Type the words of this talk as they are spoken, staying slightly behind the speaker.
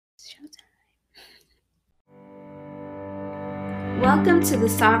Welcome to the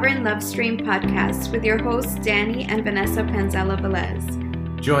Sovereign Love Stream podcast with your hosts, Danny and Vanessa Panzella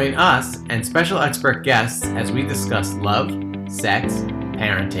Velez. Join us and special expert guests as we discuss love, sex,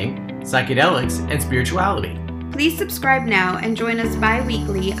 parenting, psychedelics, and spirituality. Please subscribe now and join us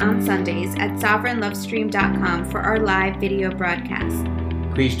bi-weekly on Sundays at sovereignlovestream.com for our live video broadcast.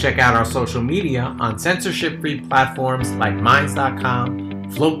 Please check out our social media on censorship-free platforms like Minds.com,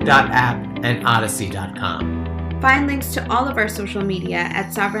 Float.app, and Odyssey.com. Find links to all of our social media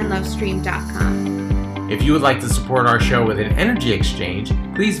at sovereignlovestream.com. If you would like to support our show with an energy exchange,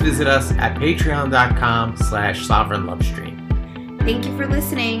 please visit us at patreon.com/sovereignlovestream. Thank you for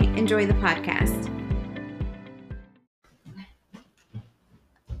listening. Enjoy the podcast.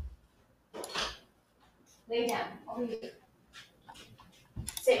 Lay down. Over here.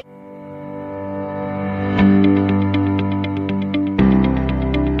 Sit.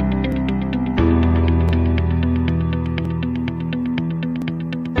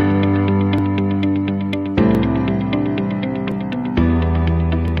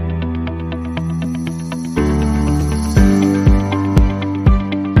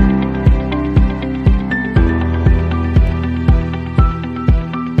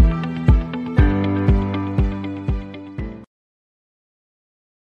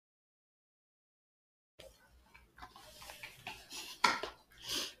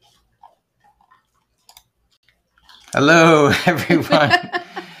 Hello, everyone.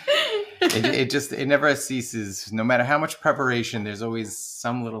 It never ceases. No matter how much preparation, there's always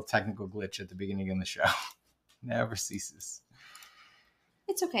some little technical glitch at the beginning of the show. Never ceases.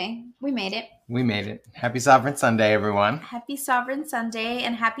 It's okay. We made it. We made it. Happy Sovereign Sunday, everyone. Happy Sovereign Sunday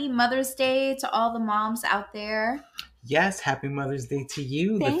and happy Mother's Day to all the moms out there. Yes, happy Mother's Day to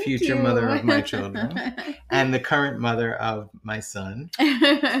you, Thank the future you. mother of my children and the current mother of my son.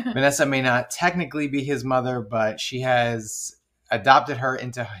 Vanessa may not technically be his mother, but she has adopted her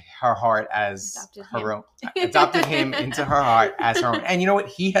into her heart as her own. Adopted him into her heart as her own. And you know what?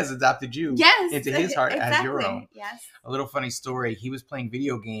 He has adopted you into his heart as your own. Yes. A little funny story. He was playing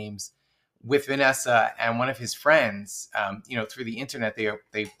video games with Vanessa and one of his friends. Through the internet,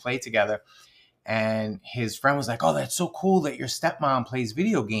 they play together. And his friend was like, "Oh, that's so cool that your stepmom plays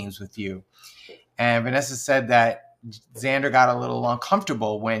video games with you." And Vanessa said that Xander got a little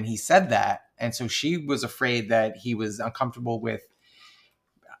uncomfortable when he said that. And so she was afraid that he was uncomfortable with,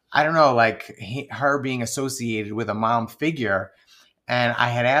 I don't know, like her being associated with a mom figure. And I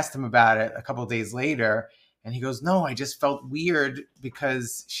had asked him about it a couple of days later. And he goes, "No, I just felt weird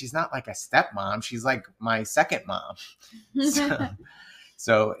because she's not like a stepmom. She's like my second mom."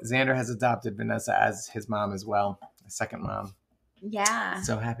 So Xander has adopted Vanessa as his mom as well, second mom. Yeah.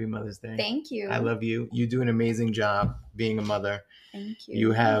 So happy Mother's Day. Thank you. I love you. You do an amazing job being a mother. Thank you.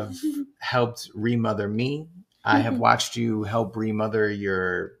 You have helped remother me. I have watched you help remother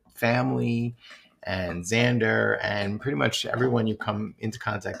your family and Xander and pretty much everyone you come into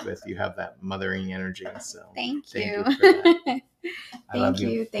contact with. You have that mothering energy. So Thank you. for that. Thank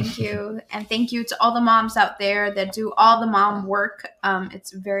you. Thank you. And thank you to all the moms out there that do all the mom work.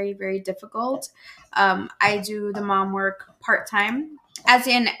 It's very, very difficult. I do the mom work part-time, as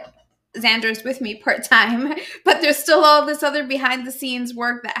in Xander's with me part-time, but there's still all this other behind the scenes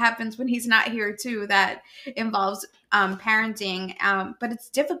work that happens when he's not here too that involves parenting. But it's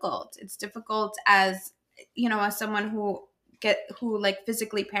difficult. It's difficult as someone who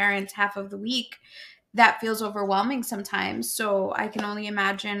physically parents half of the week. That feels overwhelming sometimes. So I can only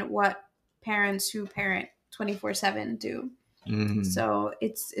imagine what parents who parent 24/7 do. Mm. So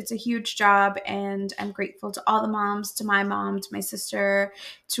it's a huge job, and I'm grateful to all the moms, to my mom, to my sister,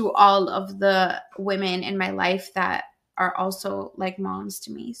 to all of the women in my life that are also like moms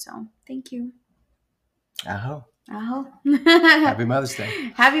to me. So thank you. Aho. Aho. Happy Mother's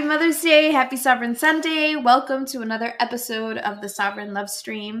Day. Happy Mother's Day. Happy Sovereign Sunday. Welcome to another episode of the Sovereign Love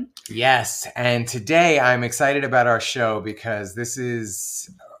Stream. Yes. And today I'm excited about our show because this is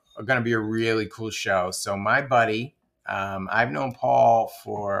going to be a really cool show. So my buddy, I've known Paul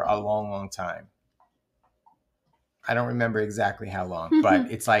for a long, long time. I don't remember exactly how long,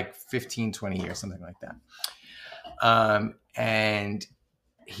 but it's like 15, 20 years, something like that. And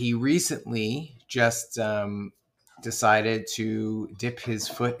he recently just decided to dip his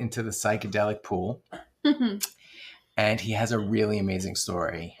foot into the psychedelic pool. And he has a really amazing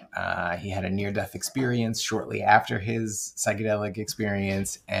story. He had a near-death experience shortly after his psychedelic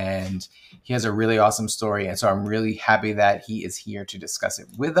experience, and he has a really awesome story. And so I'm really happy that he is here to discuss it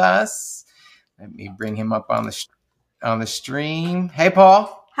with us. Let me bring him up on the stream. Hey,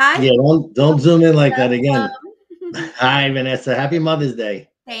 Paul. Hi. Yeah, don't zoom in like that again. Hi, Vanessa. Happy Mother's Day.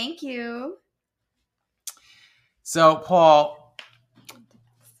 Thank you. So, Paul,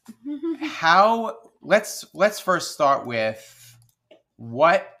 let's first start with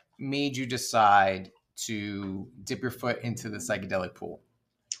what made you decide to dip your foot into the psychedelic pool?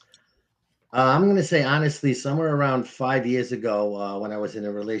 I'm going to say honestly, somewhere around 5 years ago, when I was in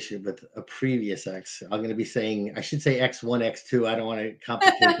a relationship with a previous ex, I'm going to be saying, I should say X1, X2. I don't want to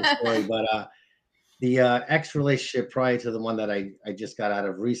complicate the story, but the ex relationship prior to the one that I just got out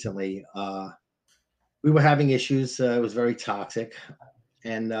of recently, we were having issues. It was very toxic.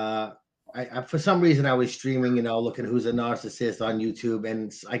 And for some reason, I was streaming, looking who's a narcissist on YouTube.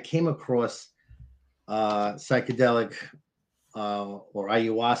 And I came across psychedelic or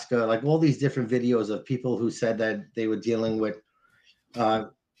ayahuasca, like all these different videos of people who said that they were dealing with uh,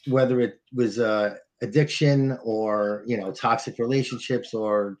 whether it was addiction or toxic relationships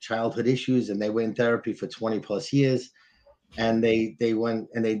or childhood issues, and they were in therapy for 20 plus years, and they went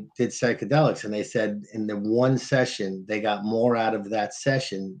and they did psychedelics, and they said in the one session they got more out of that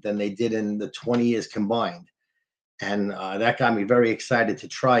session than they did in the 20 years combined, and that got me very excited to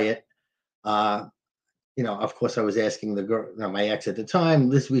try it. Uh, of course, I was asking the girl, my ex at the time,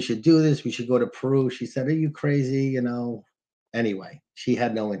 this, we should do this. We should go to Peru. She said, "Are you crazy?" Anyway, she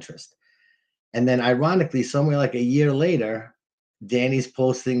had no interest. And then, ironically, somewhere like a year later, Danny's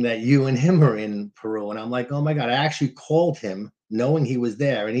posting that you and him are in Peru. And I'm like, oh my God, I actually called him knowing he was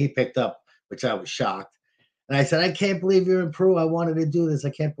there, and he picked up, which I was shocked. And I said, "I can't believe you're in Peru. I wanted to do this.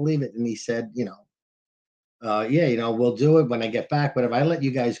 I can't believe it." And he said, yeah, we'll do it when I get back. But if I let you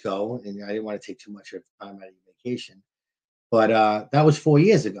guys go, and I didn't want to take too much of time out of your vacation, but that was 4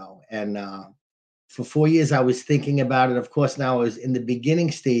 years ago. And for 4 years, I was thinking about it. Of course, now I was in the beginning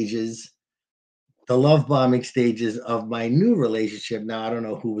stages, the love bombing stages of my new relationship. Now, I don't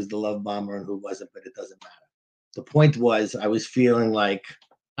know who was the love bomber and who wasn't, but it doesn't matter. The point was, I was feeling like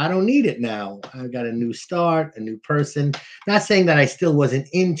I don't need it now. I got a new start, a new person. Not saying that I still wasn't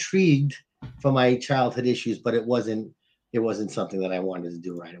intrigued for my childhood issues, but it wasn't something that I wanted to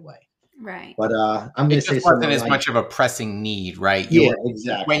do right away. Right. But I'm going It to say just wasn't something as like, much of a pressing need, right? yeah,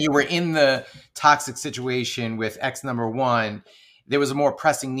 exactly. When you were in the toxic situation with ex number one, there was a more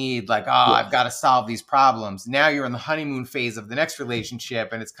pressing need, like, oh, Yeah. I've got to solve these problems. Now you're in the honeymoon phase of the next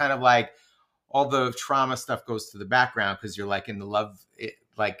relationship, and it's kind of like all the trauma stuff goes to the background because you're like in the love, Yeah,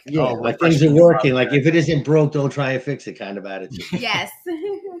 oh, like we're things are freshening the love working. Like here. if it isn't broke, don't try and fix it kind of attitude. Yes.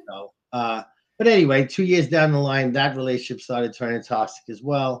 So, but anyway, 2 years down the line, that relationship started turning toxic as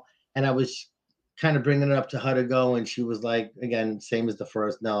well. And I was kind of bringing it up to her to go. And she was like, again, same as the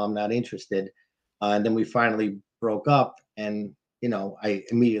first, no, I'm not interested. And then we finally broke up. And, I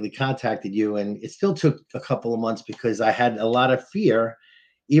immediately contacted you. And it still took a couple of months because I had a lot of fear,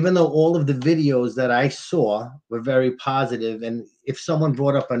 even though all of the videos that I saw were very positive. And if someone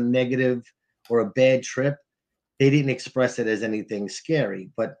brought up a negative or a bad trip, they didn't express it as anything scary.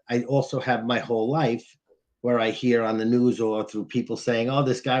 But I also have my whole life where I hear on the news or through people saying, oh,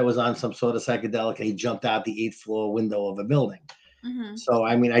 this guy was on some sort of psychedelic and he jumped out the 8th floor window of a building. Mm-hmm. So,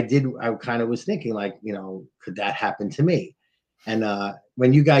 I mean, I kind of was thinking like, could that happen to me? And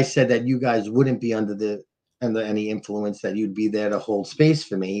when you guys said that you guys wouldn't be under any influence, that you'd be there to hold space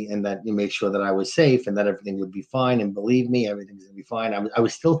for me and that you make sure that I was safe and that everything would be fine. And believe me, everything's going to be fine. I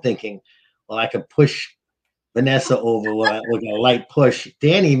was still thinking, well, I could push Vanessa over with a light push.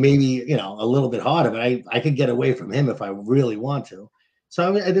 Danny, maybe, a little bit harder, but I could get away from him if I really want to.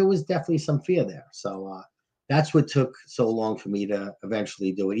 So there was definitely some fear there. So that's what took so long for me to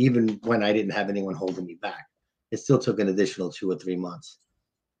eventually do it, even when I didn't have anyone holding me back. It still took an additional 2 or 3 months.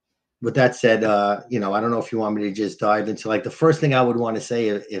 With that said, I don't know if you want me to just dive into like the first thing I would want to say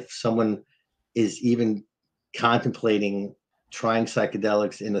if someone is even contemplating trying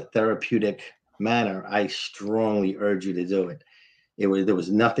psychedelics in a therapeutic manner, I strongly urge you to do it. There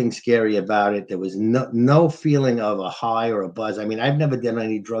was nothing scary about it. There was no feeling of a high or a buzz. I mean, I've never done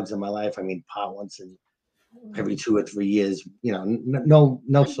any drugs in my life. I mean, pot once in every 2 or 3 years. No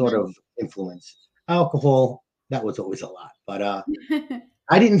sort of influence. Alcohol, that was always a lot, but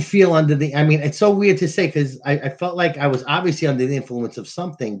I didn't feel under the. I mean, it's so weird to say because I felt like I was obviously under the influence of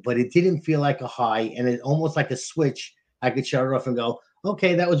something, but it didn't feel like a high, and it almost like a switch. I could shut it off and go,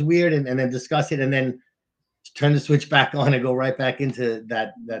 okay, that was weird, and then discuss it, and then turn the switch back on and go right back into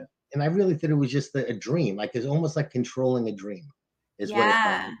that. And I really thought it was just a dream. Like it's almost like controlling a dream, is what it felt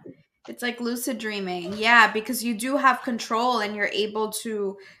Yeah. like. It's like lucid dreaming. Yeah, because you do have control and you're able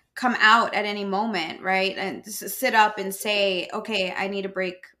to come out at any moment, right? And sit up and say, okay, I need a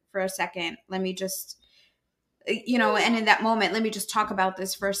break for a second. Let me just, and in that moment, let me just talk about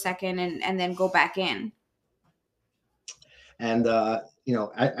this for a second and then go back in. And you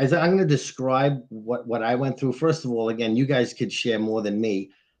know, as I'm going to describe what I went through. First of all, again, you guys could share more than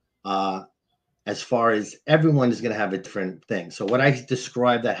me. Uh, as far as everyone is going to have a different thing. So what I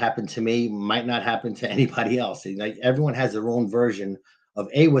described that happened to me might not happen to anybody else. Like everyone has their own version of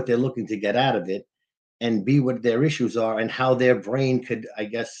A, what they're looking to get out of it, and B, what their issues are and how their brain could, I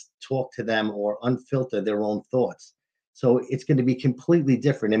guess, talk to them or unfilter their own thoughts. So it's going to be completely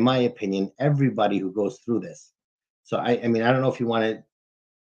different, in my opinion, everybody who goes through this. So I mean, I don't know if you want to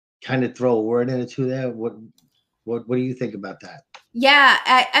kind of throw a word in it too there. What do you think about that? Yeah,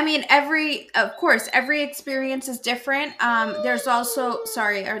 I mean, of course, every experience is different. There's also,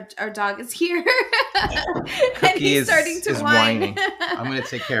 sorry, our dog is here, and Cookie he's starting to is whine. whining. I'm going to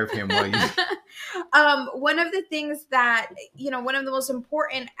take care of him while you. One of the things that, one of the most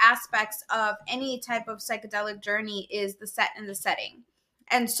important aspects of any type of psychedelic journey is the set and the setting.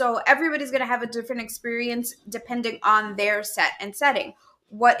 And so everybody's going to have a different experience depending on their set and setting.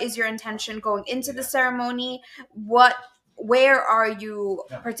 What is your intention going into the ceremony? Where are you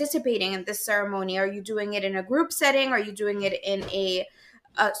participating in this ceremony? Are you doing it in a group setting? Are you doing it in a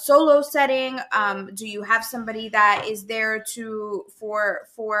solo setting? Do you have somebody that is there to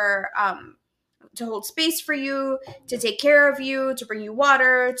hold space for you, to take care of you, to bring you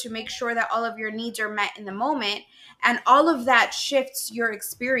water, to make sure that all of your needs are met in the moment? And all of that shifts your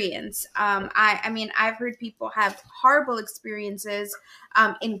experience. I mean, I've heard people have horrible experiences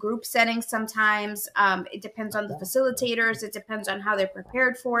in group settings sometimes. It depends on the facilitators. It depends on how they're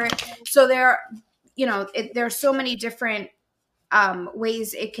prepared for it. So there are so many different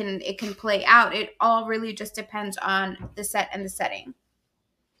ways it can play out. It all really just depends on the set and the setting.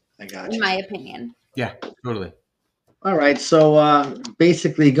 I got you. In my opinion. Yeah, totally. All right. So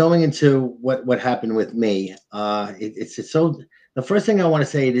basically, going into what happened with me, it's so. The first thing I want to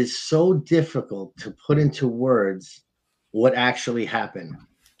say, it is so difficult to put into words what actually happened.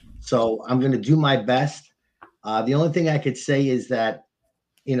 So I'm going to do my best. The only thing I could say is that,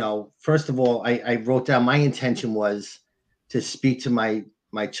 first of all, I wrote down my intention was to speak to my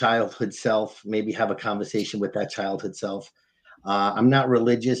childhood self, maybe have a conversation with that childhood self. I'm not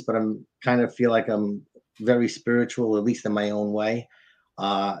religious, but I'm kind of feel like I'm very spiritual, at least in my own way.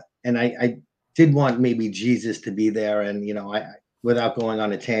 And I did want maybe Jesus to be there. And, without going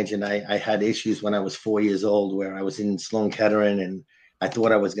on a tangent, I had issues when I was 4 years old where I was in Sloan Kettering and I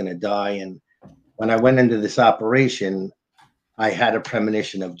thought I was going to die. And when I went into this operation, I had a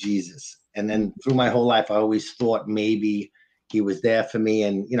premonition of Jesus. And then through my whole life, I always thought maybe he was there for me.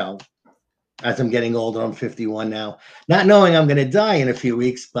 And, as I'm getting older, I'm 51 now, not knowing I'm going to die in a few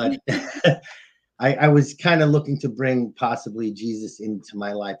weeks, but I was kind of looking to bring possibly Jesus into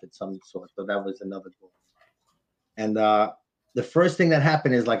my life at some sort. So that was another goal. And the first thing that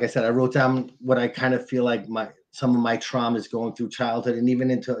happened is, like I said, I wrote down what I kind of feel like some of my traumas going through childhood and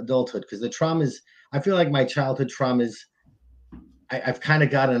even into adulthood, because the traumas, I feel like my childhood traumas, I've kind of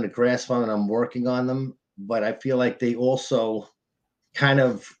gotten a grasp on and I'm working on them, but I feel like they also kind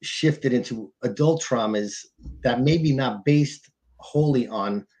of shifted into adult traumas that maybe not based wholly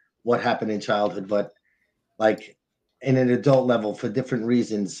on what happened in childhood, but like in an adult level for different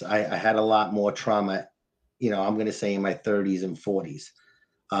reasons. I had a lot more trauma, I'm going to say in my 30s and 40s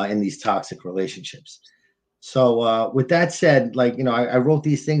in these toxic relationships. So with that said, like, I wrote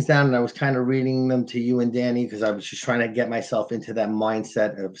these things down and I was kind of reading them to you and Danny because I was just trying to get myself into that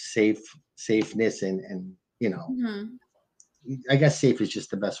mindset of safeness and Mm-hmm. I guess safe is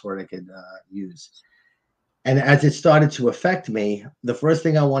just the best word I could use. And as it started to affect me, the first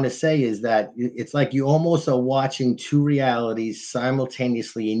thing I want to say is that it's like you almost are watching two realities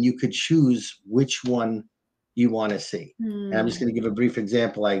simultaneously, and you could choose which one you want to see. And I'm just going to give a brief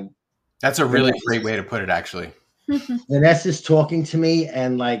example. That's a really great way to put it, actually. Vanessa's talking to me,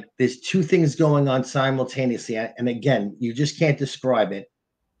 and like there's two things going on simultaneously. And again, you just can't describe it,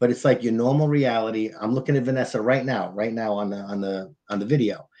 but it's like your normal reality. I'm looking at Vanessa right now on the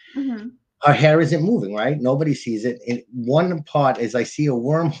video. Mm-hmm. Her hair isn't moving, right? Nobody sees it. In one part is I see a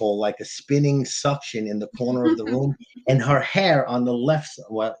wormhole, like a spinning suction in the corner of the room, and her hair on the left,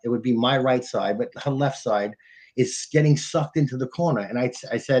 well, it would be my right side, but her left side is getting sucked into the corner. And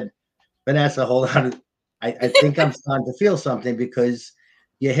I said, Vanessa, hold on. I think I'm starting to feel something because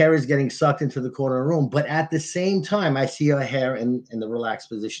your hair is getting sucked into the corner of the room. But at the same time, I see her hair in the relaxed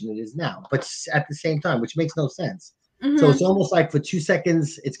position it is now. But at the same time, which makes no sense. Mm-hmm. So it's almost like for 2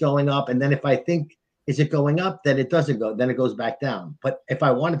 seconds, it's going up. And then if I think, is it going up? Then it doesn't go. Then it goes back down. But if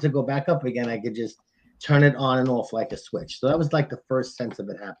I wanted to go back up again, I could just turn it on and off like a switch. So that was like the first sense of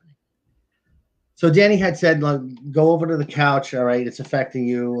it happening. So Danny had said, go over to the couch. All right, it's affecting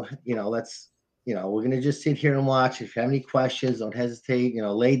you. Let's we're going to just sit here and watch. If you have any questions, don't hesitate,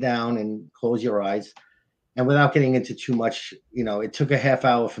 lay down and close your eyes. And without getting into too much, it took a half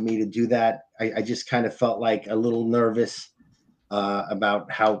hour for me to do that. I just kind of felt like a little nervous about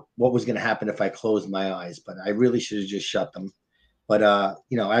what was going to happen if I closed my eyes, but I really should have just shut them. But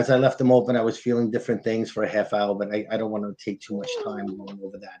as I left them open, I was feeling different things for a half hour, but I don't want to take too much time going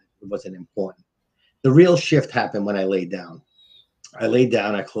over that. It wasn't important. The real shift happened when I laid down.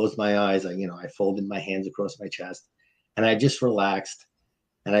 I closed my eyes, I folded my hands across my chest, and I just relaxed,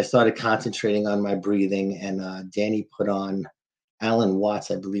 and I started concentrating on my breathing. And Danny put on Alan Watts,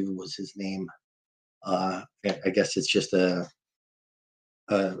 I believe it was his name. I guess it's just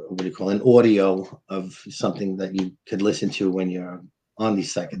what do you call an audio of something that you could listen to when you're on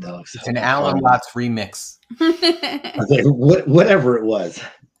these psychedelics. It's an Alan Watts remix. Okay, whatever it was.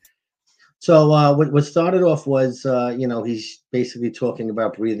 So what started off was, he's basically talking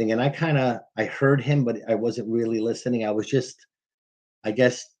about breathing, and I heard him, but I wasn't really listening. I was just, I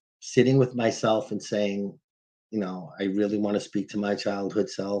guess, sitting with myself and saying, I really want to speak to my childhood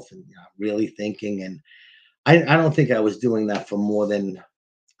self, and really thinking. And I don't think I was doing that for more than,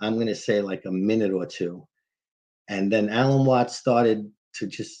 I'm going to say, like a minute or two. And then Alan Watts started to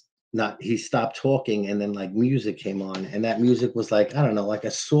he stopped talking, and then like music came on, and that music was like, I don't know, like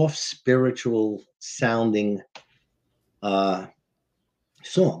a soft spiritual sounding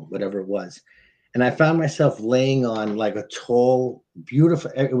song, whatever it was. And I found myself laying on like a tall,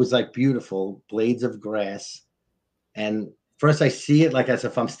 beautiful, it was like beautiful blades of grass. And first I see it like as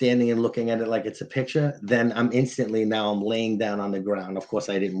if I'm standing and looking at it like it's a picture. Then I'm laying down on the ground. Of course,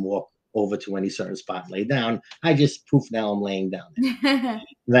 I didn't walk over to any certain spot and lay down. I just now I'm laying down there.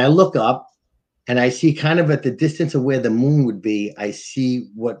 And I look up and I see, kind of at the distance of where the moon would be, I see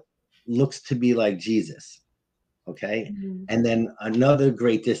what looks to be like Jesus. Okay. Mm-hmm. And then another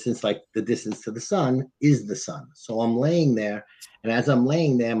great distance, like the distance to the sun, is the sun. So I'm laying there. And as I'm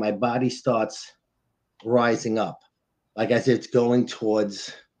laying there, my body starts rising up, like as it's going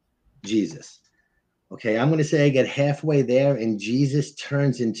towards Jesus. Okay, I'm going to say I get halfway there, and Jesus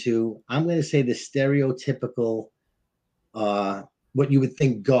turns into, I'm going to say, the stereotypical, what you would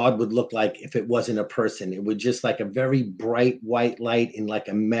think God would look like if it wasn't a person. It would just like a very bright white light in like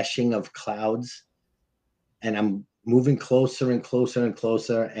a meshing of clouds. And I'm moving closer and closer and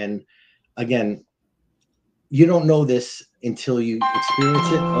closer. And again, you don't know this until you experience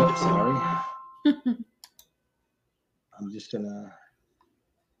it. Oh, sorry. I'm just gonna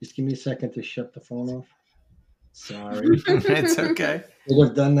give me a second to shut the phone off. Sorry. It's okay. Would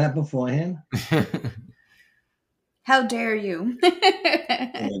have done that beforehand. How dare you? Oh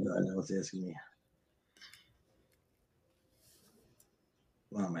my God, I was asking me.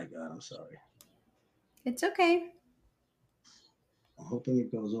 Oh my God, I'm sorry. It's okay. I'm hoping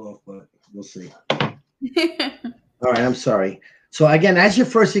it goes off, but we'll see. All right, I'm sorry. So again, as you're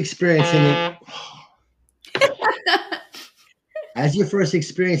first experiencing it, as you're first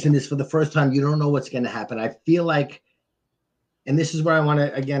experiencing this for the first time, you don't know what's going to happen. I feel like, and this is where I want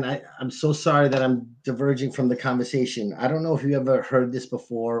to, again, I'm so sorry that I'm diverging from the conversation. I don't know if you ever heard this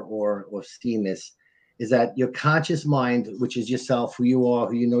before or seen this, is that your conscious mind, which is yourself, who you are,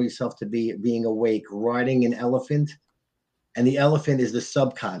 who you know yourself to be, being awake, riding an elephant, and the elephant is the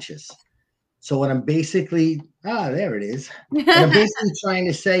subconscious. So what I'm basically, there it is. What I'm basically trying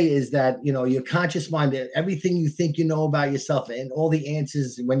to say is that, your conscious mind, everything you think you know about yourself and all the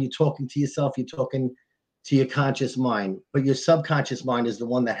answers, when you're talking to yourself, you're talking to your conscious mind, but your subconscious mind is the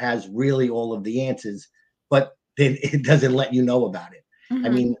one that has really all of the answers, but then it doesn't let you know about it. Mm-hmm. I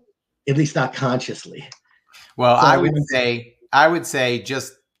mean, at least not consciously. Well, so I would say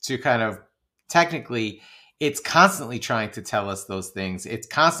just to kind of technically, it's constantly trying to tell us those things. It's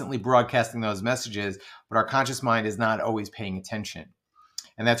constantly broadcasting those messages, but our conscious mind is not always paying attention.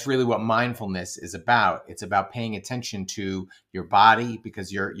 And that's really what mindfulness is about. It's about paying attention to your body,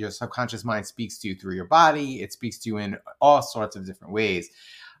 because your subconscious mind speaks to you through your body. It speaks to you in all sorts of different ways.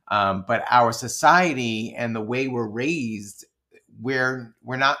 But our society and the way we're raised, we're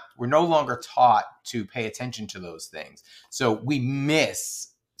no longer taught to pay attention to those things. So we miss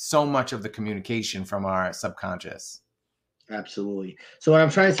so much of the communication from our subconscious. Absolutely. So what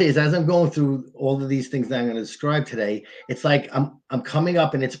I'm trying to say is, as I'm going through all of these things that I'm going to describe today, it's like I'm coming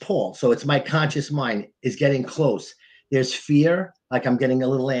up and it's Paul. So it's my conscious mind is getting close. There's fear, like I'm getting a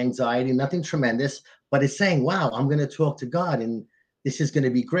little anxiety, nothing tremendous, but it's saying, wow, I'm going to talk to God and this is going to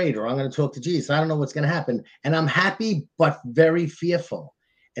be great. Or I'm going to talk to Jesus. I don't know what's going to happen. And I'm happy, but very fearful.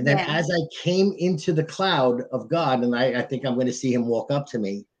 And then as I came into the cloud of God, and I think I'm going to see him walk up to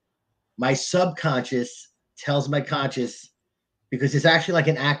me, my subconscious tells my conscious, because it's actually like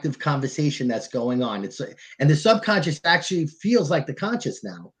an active conversation that's going on. It's and the subconscious actually feels like the conscious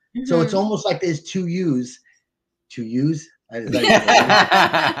now. So it's almost like there's two yous. Two yous?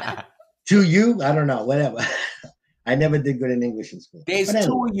 To you? I don't know. Whatever. I never did good in English in school. There's But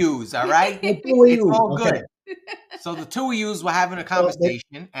two anyway. yous, all right? It's all okay. good. So the two of yous were having a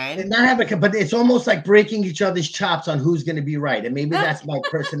conversation, and not having, but it's almost like breaking each other's chops on who's going to be right. And maybe that's my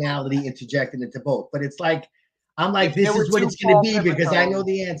personality interjected into both. But it's like, I'm like, this is what it's going to be because I know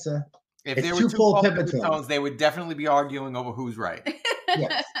the answer. If it's there were two Paul Pipitones, they would definitely be arguing over who's right.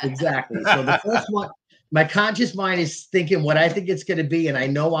 Yes, exactly. So the first one, my conscious mind is thinking what I think it's going to be, and I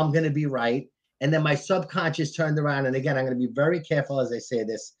know I'm going to be right. And then my subconscious turned around. And again, I'm going to be very careful as I say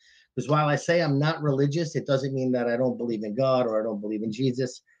this, because while I say I'm not religious, it doesn't mean that I don't believe in God or I don't believe in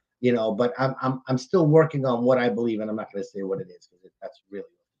Jesus, you know, but I'm still working on what I believe, and I'm not going to say what it is because that's really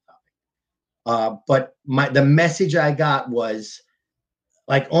the topic. But the message I got was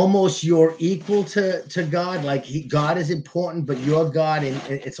like almost you're equal to God. Like God is important, but you're God, and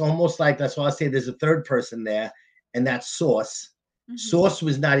it's almost like that's why I say there's a third person there, and that's Source. Source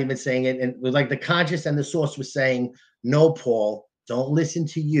was not even saying it, and it was like the conscious and the Source was saying, "No, Paul, don't listen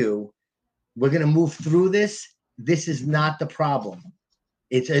to you. We're gonna move through this. This is not the problem.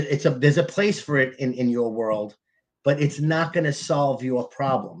 There's a place for it in your world, but it's not gonna solve your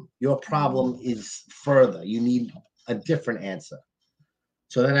problem. Your problem is further. You need a different answer."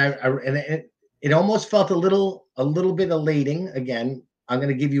 So then it almost felt a little bit elating. Again, I'm going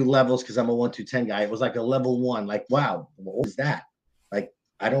to give you levels because I'm a 1 to 10 guy. It was like a level 1, like, wow, what was that? Like,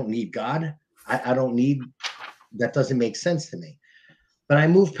 I don't need God. I don't need, that doesn't make sense to me. But I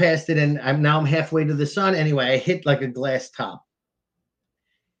moved past it, and I'm halfway to the sun. Anyway, I hit like a glass top.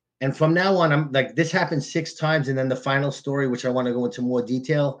 And from now on, I'm like, this happened 6 times. And then the final story, which I want to go into more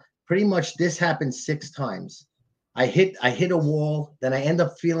detail, pretty much this happened 6 times. I hit a wall, then I end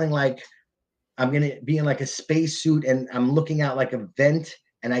up feeling like I'm gonna be in like a spacesuit and I'm looking out like a vent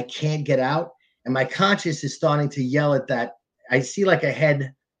and I can't get out. And my conscious is starting to yell at that. I see like a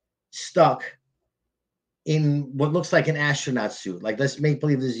head stuck in what looks like an astronaut suit. Like, let's make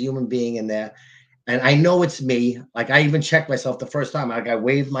believe there's a human being in there. And I know it's me. Like, I even checked myself the first time. Like, I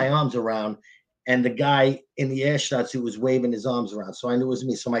waved my arms around, and the guy in the astronaut suit was waving his arms around. So I knew it was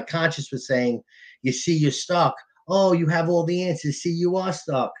me. So my conscious was saying, you see, you're stuck. Oh, you have all the answers. See, you are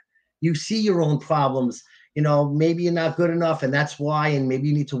stuck. You see your own problems. You know, maybe you're not good enough, and that's why. And maybe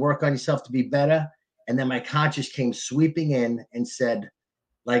you need to work on yourself to be better. And then my conscious came sweeping in and said,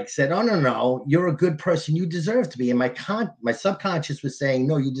 oh, no, you're a good person. You deserve to be. And my subconscious was saying,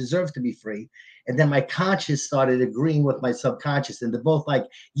 no, you deserve to be free. And then my conscious started agreeing with my subconscious, and they're both like,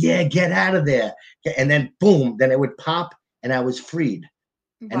 yeah, get out of there. And then boom, then it would pop, and I was freed.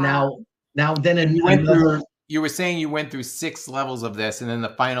 Wow. And now then you were saying you went through 6 levels of this, and then the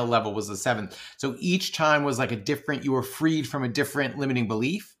final level was the 7th. So each time was like you were freed from a different limiting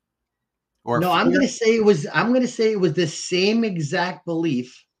belief? Or no, I'm going to say it was the same exact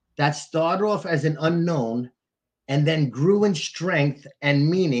belief that started off as an unknown and then grew in strength and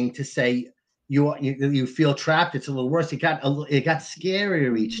meaning to say you feel trapped. It's a little worse. It got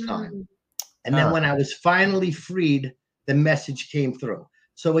scarier each time. And then when I was finally freed, the message came through.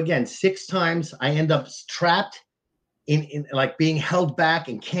 So again, 6 times I end up trapped in like being held back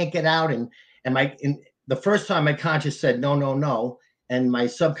and can't get out. And the first time my conscious said, no. And my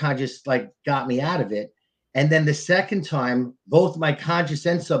subconscious like got me out of it. And then the second time, both my conscious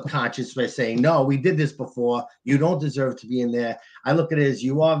and subconscious were saying, no, we did this before. You don't deserve to be in there. I look at it as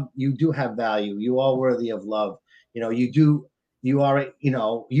you do have value. You are worthy of love. You know, you are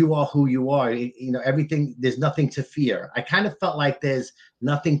who you are. You know, everything, there's nothing to fear. I kind of felt like there's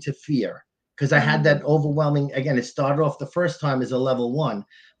nothing to fear because I had that overwhelming, again, it started off the first time as a level 1.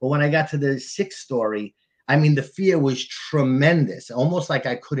 But when I got to the 6th story, I mean, the fear was tremendous, almost like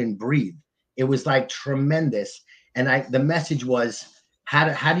I couldn't breathe. It was like tremendous. And the message was,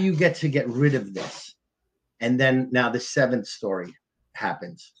 how do you get rid of this? And then now the 7th story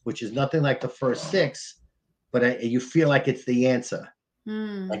happens, which is nothing like the first 6, but you feel like it's the answer.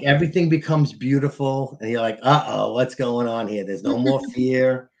 Like everything becomes beautiful and you're like, uh-oh, what's going on here? There's no more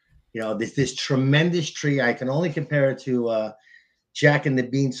fear. You know, this tremendous tree. I can only compare it to Jack and the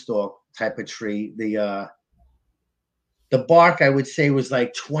Beanstalk type of tree. The bark, I would say, was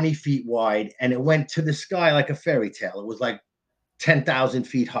like 20 feet wide, and it went to the sky like a fairy tale. It was like 10,000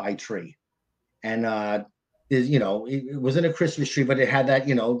 feet high tree. And, it wasn't a Christmas tree, but it had that,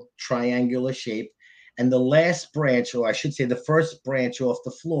 triangular shape. And the last branch, or I should say the first branch off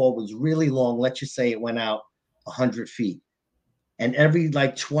the floor was really long. Let's just say it went out 100 feet. And every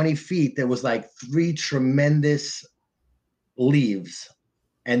like 20 feet, there was like 3 tremendous leaves,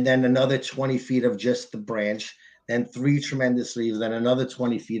 and then another 20 feet of just the branch, then 3 tremendous leaves, then another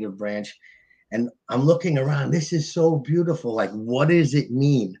 20 feet of branch. And I'm looking around. This is so beautiful. Like, what does it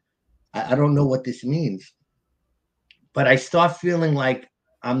mean? I don't know what this means. But I start feeling like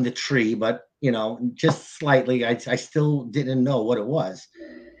I'm the tree, but just slightly. I still didn't know what it was.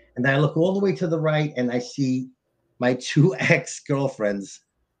 And then I look all the way to the right and I see my 2 ex-girlfriends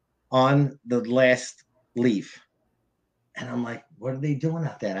on the last leaf. And I'm like, what are they doing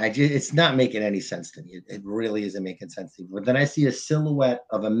out there? It's not making any sense to me. It really isn't making sense to me. But then I see a silhouette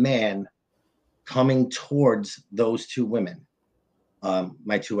of a man coming towards those 2 women,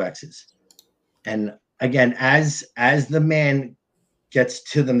 my 2 exes. And again, as the man gets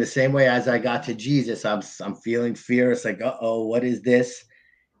to them the same way as I got to Jesus, I'm feeling fear. It's like, uh-oh, what is this?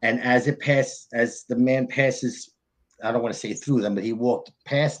 And as the man passes, I don't want to say through them, but he walked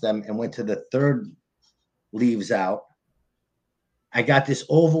past them and went to the 3rd leaves out. I got this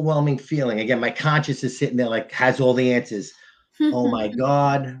overwhelming feeling. Again, my conscience is sitting there like has all the answers. Oh my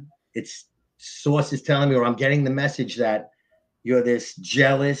God. It's sources telling me, or I'm getting the message that you're this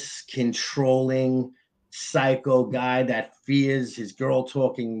jealous, controlling, psycho guy that fears his girl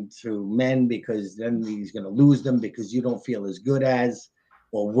talking to men because then he's going to lose them because you don't feel as good as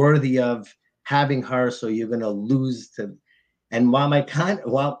or worthy of having her. So you're going to lose to. And while my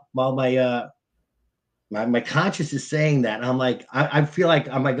my conscience is saying that, I'm like, I feel like,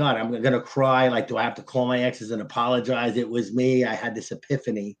 oh my God, I'm going to cry. Like, do I have to call my exes and apologize? It was me. I had this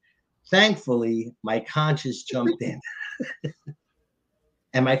epiphany. Thankfully, my conscience jumped in.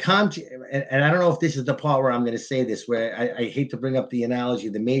 And my and I don't know if this is the part where I'm going to say this, where I hate to bring up the analogy,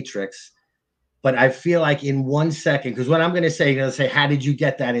 the Matrix, but I feel like in 1 second, because what I'm going to say, you're going to say, how did you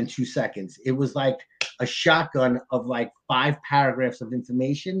get that in 2 seconds? It was like a shotgun of like 5 paragraphs of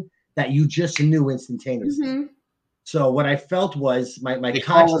information that you just knew instantaneously. Mm-hmm. So what I felt was my they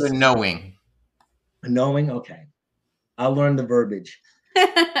call it a knowing. A knowing? Okay. I'll learn the verbiage.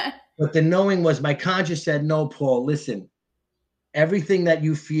 But the knowing was my conscience said, no, Paul, listen, everything that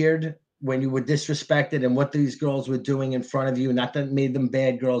you feared when you were disrespected and what these girls were doing in front of you, not that made them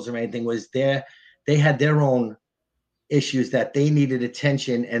bad girls or anything, was they had their own issues that they needed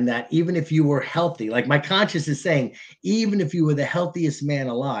attention. And that even if you were healthy, like my conscience is saying, even if you were the healthiest man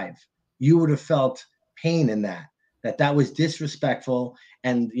alive, you would have felt pain in that was disrespectful.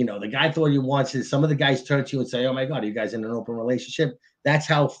 And, the guy thought you wanted, some of the guys turn to you and say, oh my God, are you guys in an open relationship? That's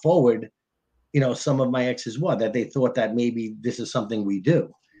how forward, some of my exes were, that they thought that maybe this is something we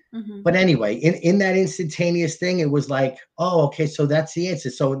do. Mm-hmm. But anyway, in that instantaneous thing, it was like, oh, okay, so that's the answer.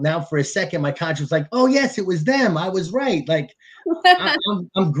 So now for a second, my conscience was like, oh yes, it was them. I was right. Like,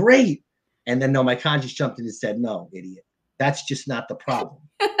 I'm great. And then no, my conscience jumped in and said, no, idiot. That's just not the problem.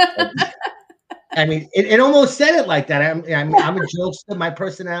 I mean, it almost said it like that. I'm a jokester. My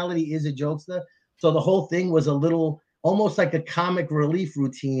personality is a jokester. So the whole thing was a little, almost like a comic relief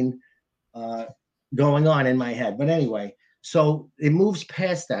routine going on in my head. But anyway, so it moves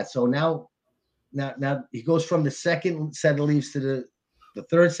past that. So now he goes from the 2nd set of leaves to the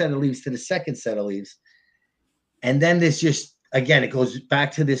 3rd set of leaves to the 2nd set of leaves. And then there's just, again, it goes back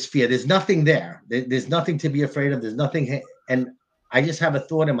to this fear. There's nothing there. There's nothing to be afraid of. There's nothing. And I just have a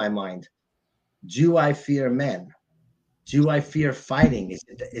thought in my mind. Do I fear men? Do I fear fighting?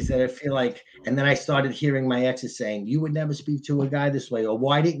 Is that I feel like, and then I started hearing my exes saying, you would never speak to a guy this way, or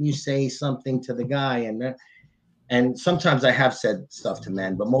why didn't you say something to the guy? And sometimes I have said stuff to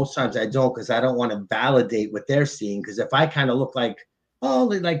men, but most times I don't, because I don't want to validate what they're seeing. Because if I kind of look like, oh,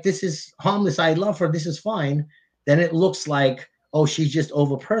 like this is harmless, I love her, this is fine, then it looks like, oh, she's just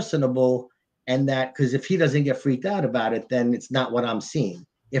over personable. And that, because if he doesn't get freaked out about it, then it's not what I'm seeing.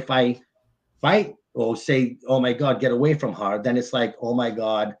 If I fight or say, oh my God, get away from her, then it's like, oh my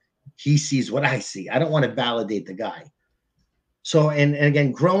God, he sees what I see. I don't want to validate the guy. So, and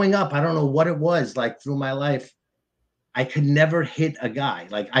again, growing up, I don't know what it was like through my life. I could never hit a guy.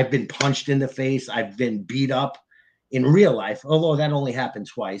 Like, I've been punched in the face. I've been beat up in real life, although that only happened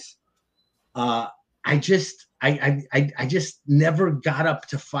twice. I just never got up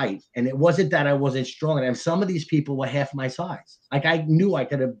to fight. And it wasn't that I wasn't strong. And some of these people were half my size. Like, I knew I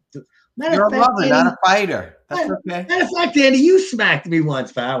could have. You're a lover, not a fighter. That's okay. Matter of fact, Danny, you smacked me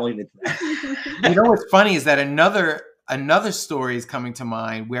once, pal. You know what's funny is that another story is coming to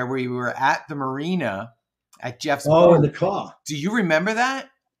mind where we were at the marina at Jeff's boat. In the car. Do you remember that?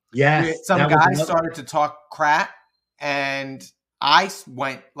 Yes. Some guy started to talk crap, and I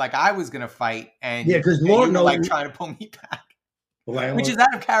went like I was gonna fight, and yeah, because Morton like trying to pull me back. Well, which is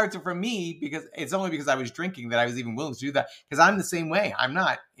out of character for me, because it's only because I was drinking that I was even willing to do that. Because I'm the same way. I'm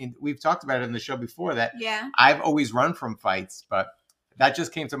not. We've talked about it in the show before that I've always run from fights, but that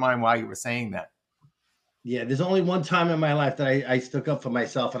just came to mind while you were saying that. Yeah, there's only one time in my life that I stuck up for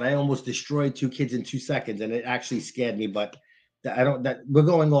myself, and I almost destroyed 2 kids in 2 seconds, and it actually scared me. But we're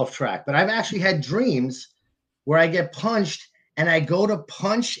going off track. But I've actually had dreams where I get punched, and I go to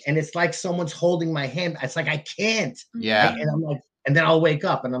punch, and it's like someone's holding my hand. It's like I can't. Yeah. And I'm like, and then I'll wake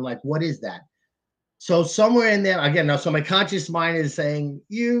up, and I'm like, what is that? So somewhere in there, again, now, so my conscious mind is saying,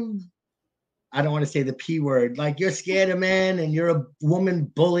 I don't want to say the P word, like you're scared of men and you're a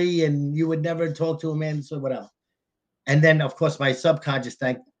woman bully and you would never talk to a man, so whatever. And then, of course, my subconscious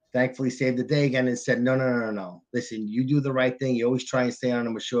thankfully saved the day again and said, no. Listen, you do the right thing. You always try and stay on a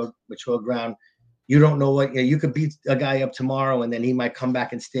mature ground. You don't know what, you could beat a guy up tomorrow and then he might come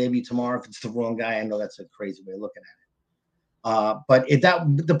back and stab you tomorrow if it's the wrong guy. I know that's a crazy way of looking at it. But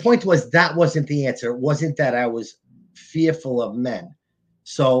the point was that wasn't the answer. It wasn't that I was fearful of men.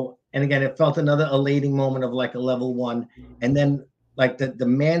 So, and again, it felt another elating moment of like a level 1. And then like the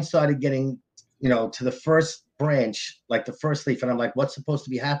man started getting, to the first branch, like the first leaf. And I'm like, what's supposed to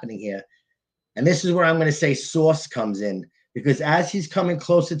be happening here? And this is where I'm going to say source comes in, because as he's coming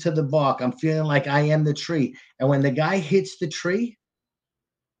closer to the bark, I'm feeling like I am the tree. And when the guy hits the tree,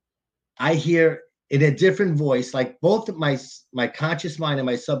 I hear in a different voice, like both of my conscious mind and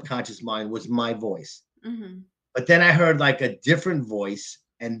my subconscious mind was my voice. Mm-hmm. But then I heard like a different voice,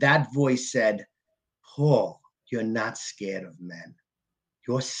 and that voice said, Paul, you're not scared of men.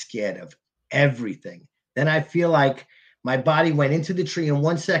 You're scared of everything. Then I feel like my body went into the tree in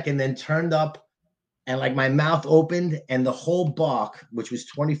 1 second, then turned up, and like my mouth opened, and the whole bark, which was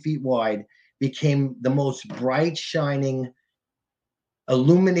 20 feet wide, became the most bright, shining,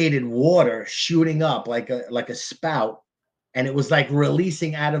 illuminated water shooting up like a spout. And it was like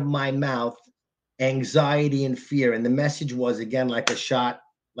releasing out of my mouth anxiety and fear. And the message was, again, like a shot,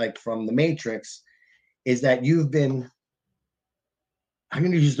 like from the Matrix, is that you've been, I'm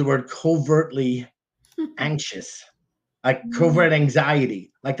going to use the word covertly anxious, like covert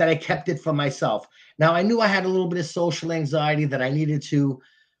anxiety, like that I kept it for myself. Now, I knew I had a little bit of social anxiety, that I needed to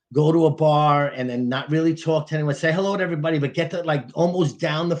go to a bar and then not really talk to anyone, say hello to everybody, but get to like almost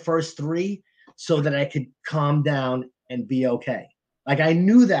down the first 3 so that I could calm down and be okay. Like I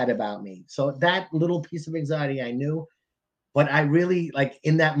knew that about me. So that little piece of anxiety I knew, but I really, like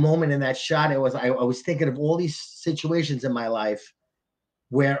in that moment, in that shot, I was thinking of all these situations in my life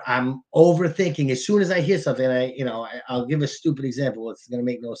where I'm overthinking. As soon as I hear something, I'll give a stupid example. It's going to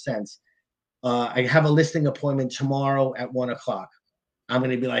make no sense. I have a listing appointment tomorrow at 1:00. I'm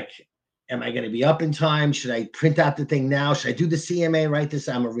going to be like, am I going to be up in time? Should I print out the thing now? Should I do the CMA right this?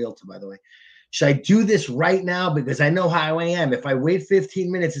 I'm a realtor, by the way. Should I do this right now? Because I know how I am. If I wait 15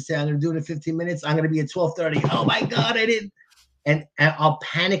 minutes and say I'm going to do it in 15 minutes, I'm going to be at 12:30. Oh my God, I didn't. And I'll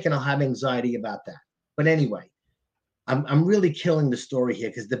panic and I'll have anxiety about that. But anyway, I'm really killing the story here,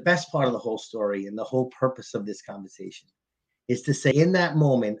 because the best part of the whole story and the whole purpose of this conversation is to say, in that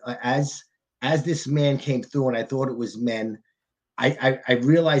moment, as this man came through and I thought it was men, I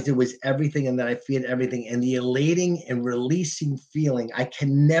realized it was everything, and that I feared everything, and the elating and releasing feeling, I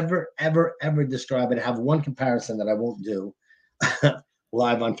can never, ever, ever describe it. I have one comparison that I won't do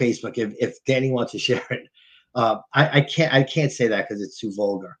live on Facebook if Danny wants to share it. I can't say that because it's too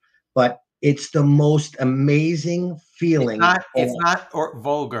vulgar, but it's the most amazing feeling. It's not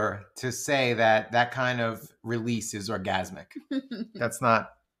vulgar to say that kind of release is orgasmic. That's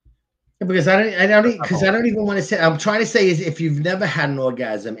not. Because I don't even want to say. I'm trying to say is, if you've never had an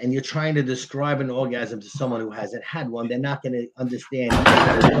orgasm and you're trying to describe an orgasm to someone who hasn't had one, they're not going to understand.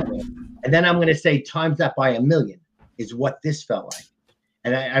 And then I'm going to say times that by 1,000,000 is what this felt like.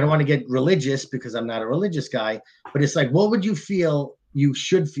 And I don't want to get religious because I'm not a religious guy, but it's like, what would you feel? You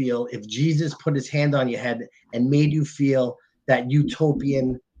should feel if Jesus put his hand on your head and made you feel that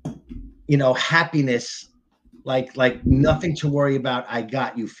utopian, happiness. Like nothing to worry about, I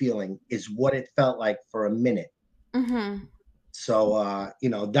got you feeling, is what it felt like for a minute. Mm-hmm. So,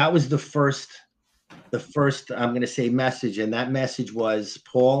 that was the first, I'm going to say message. And that message was,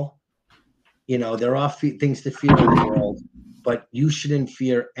 Paul, there are things to fear in the world, but you shouldn't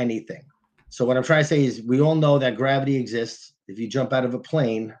fear anything. So what I'm trying to say is, we all know that gravity exists. If you jump out of a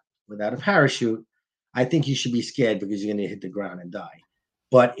plane without a parachute, I think you should be scared because you're going to hit the ground and die.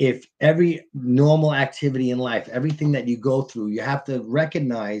 But if every normal activity in life, everything that you go through, you have to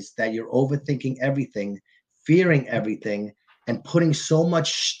recognize that you're overthinking everything, fearing everything, and putting so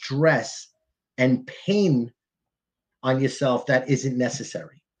much stress and pain on yourself that isn't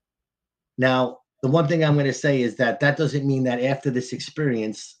necessary. Now, the one thing I'm going to say is that doesn't mean that after this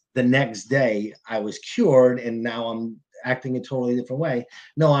experience, the next day I was cured and now I'm acting a totally different way.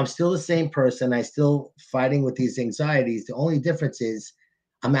 No, I'm still the same person. I still fighting with these anxieties. The only difference is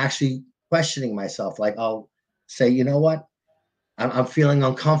I'm actually questioning myself. Like I'll say, you know what? I'm feeling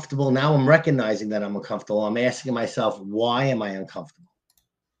uncomfortable. Now I'm recognizing that I'm uncomfortable. I'm asking myself, why am I uncomfortable?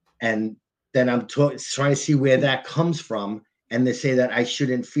 And then I'm trying to see where that comes from. And they say that I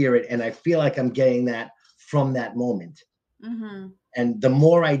shouldn't fear it. And I feel like I'm getting that from that moment. Mm-hmm. And the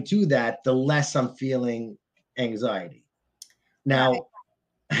more I do that, the less I'm feeling anxiety. Now,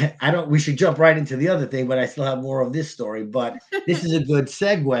 we should jump right into the other thing, but I still have more of this story. But this is a good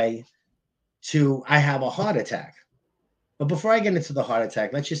segue to I have a heart attack. But before I get into the heart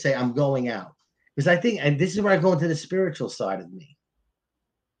attack, let's just say I'm going out. Because I think, and this is where I go into the spiritual side of me.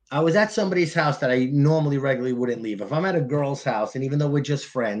 I was at somebody's house that I normally regularly wouldn't leave. If I'm at a girl's house, and even though we're just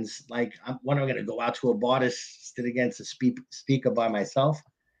friends, like, when am I going to go out to a bar to sit against a speaker by myself?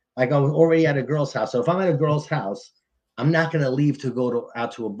 Like, I was already at a girl's house. So if I'm at a girl's house, I'm not going to leave to go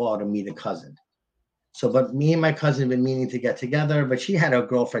out to a bar to meet a cousin. So, but me and my cousin have been meaning to get together, but she had a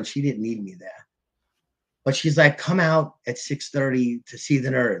girlfriend. She didn't need me there. But she's like, come out at 6:30 to see the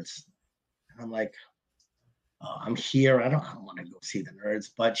Nerds. And I'm like, oh, I'm here. I don't want to go see the Nerds,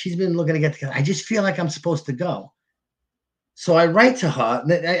 but she's been looking to get together. I just feel like I'm supposed to go. So I write to her.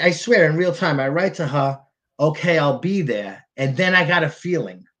 I swear in real time, I write to her, okay, I'll be there. And then I got a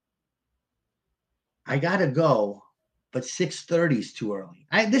feeling. I got to go, but 6:30 is too early.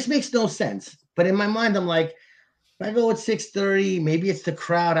 This makes no sense. But in my mind, I'm like, if I go at 6:30, maybe it's the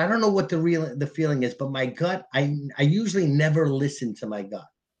crowd. I don't know what the feeling is, but my gut, I usually never listen to my gut.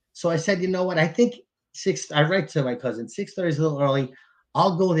 So I said, you know what? I think I write to my cousin, 6:30 is a little early.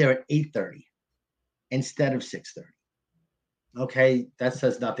 I'll go there at 8:30 instead of 6:30. Okay, that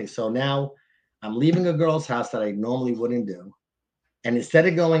says nothing. So now I'm leaving a girl's house that I normally wouldn't do. And instead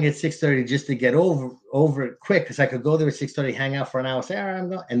of going at 6:30 just to get over it quick, because I could go there at 6:30, hang out for an hour, say, all right, I'm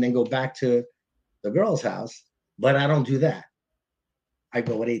going, and then go back to the girl's house. But I don't do that. I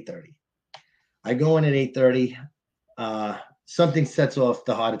go at 8:30. I go in at 8:30. Something sets off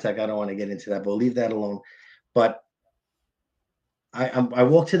the heart attack. I don't want to get into that, but we'll leave that alone. But I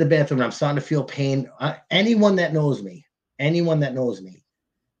walk to the bathroom and I'm starting to feel pain. Anyone that knows me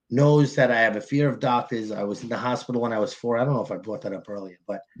knows that I have a fear of doctors. I was in the hospital when I was 4. I don't know if I brought that up earlier,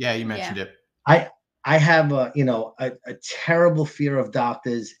 but yeah, you mentioned it. I have a terrible fear of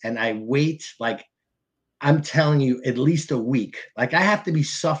doctors, and I wait, like, I'm telling you, at least a week. Like, I have to be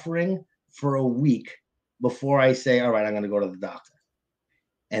suffering for a week before I say, all right, I'm going to go to the doctor.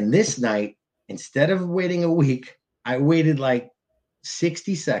 And this night, instead of waiting a week, I waited like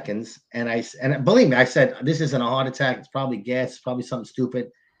 60 seconds. And believe me, I said, this isn't a heart attack. It's probably gas. It's probably something stupid.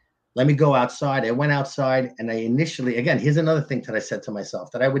 Let me go outside. I went outside, and I initially, again, here's another thing that I said to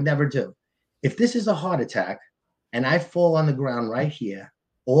myself that I would never do. If this is a heart attack and I fall on the ground right here,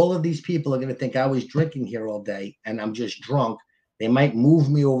 all of these people are going to think I was drinking here all day and I'm just drunk. They might move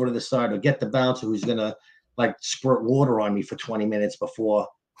me over to the side or get the bouncer who's going to like squirt water on me for 20 minutes before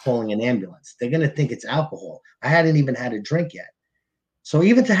calling an ambulance. They're going to think it's alcohol. I hadn't even had a drink yet. So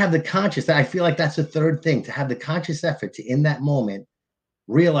even to have the conscious, I feel like that's the third thing, to have the conscious effort to, in that moment,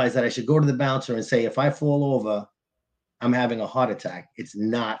 realize that I should go to the bouncer and say, if I fall over, I'm having a heart attack. It's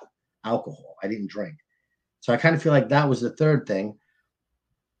not alcohol. I didn't drink. So I kind of feel like that was the third thing.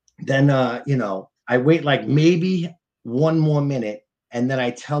 Then, I wait like maybe one more minute, and then I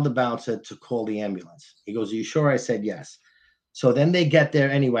tell the bouncer to call the ambulance. He goes, are you sure? I said, yes. So then they get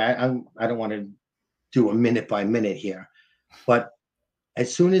there anyway. I don't want to do a minute by minute here, but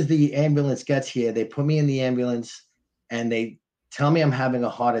as soon as the ambulance gets here, they put me in the ambulance and they tell me I'm having a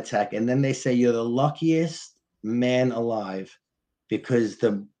heart attack. And then they say, you're the luckiest man alive, because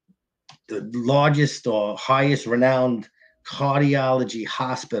the largest or highest renowned cardiology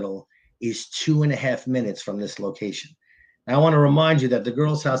hospital is 2.5 minutes from this location. Now, I want to remind you that the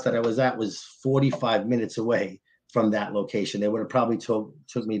girl's house that I was at was 45 minutes away from that location. They would have probably took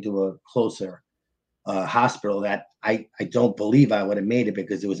me to a closer hospital that I don't believe I would have made it,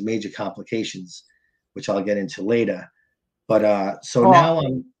 because there was major complications, which I'll get into later. But now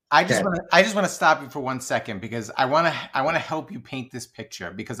I just want to stop you for 1 second, because I want to help you paint this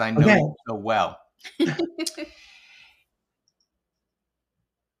picture, because I know you so well.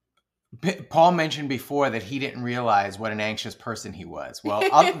 Paul mentioned before that he didn't realize what an anxious person he was. Well,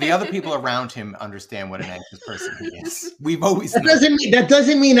 the other people around him understand what an anxious person he is. We've always that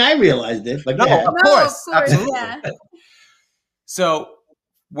doesn't mean I realized it. But no, of course, absolutely. Yeah. So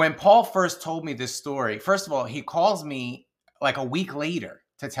when Paul first told me this story, first of all, he calls me like a week later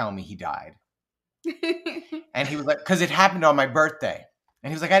to tell me he died. And he was like, because it happened on my birthday.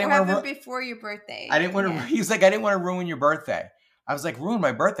 And he was like, I didn't want to happened before your birthday. I didn't want to. He was like, I didn't want to ruin your birthday. I was like, ruin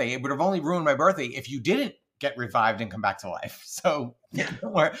my birthday? It would have only ruined my birthday if you didn't get revived and come back to life. So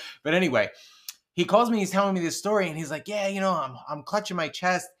don't worry. But anyway, he calls me. He's telling me this story, and he's like, yeah, you know, I'm clutching my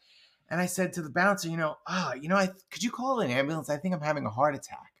chest. And I said to the bouncer, could you call an ambulance? I think I'm having a heart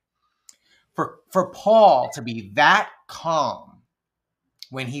attack. For Paul to be that calm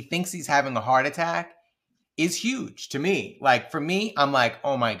when he thinks he's having a heart attack is huge to me. Like, for me, I'm like,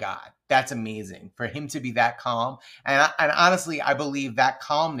 oh my God, that's amazing for him to be that calm. And honestly, I believe that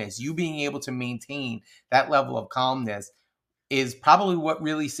calmness, you being able to maintain that level of calmness, is probably what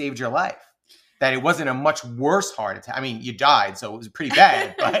really saved your life. That it wasn't a much worse heart attack. I mean, you died, so it was pretty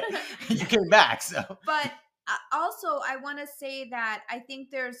bad, but you came back. So, but also, I want to say that I think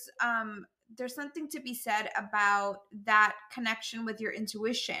there's something to be said about that connection with your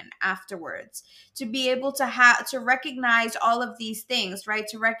intuition afterwards, to be able to recognize all of these things, right?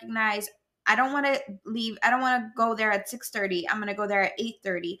 To recognize, I don't want to leave. I don't want to go there at 6:30. I'm going to go there at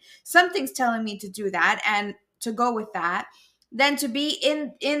 8:30. Something's telling me to do that and to go with that. Then to be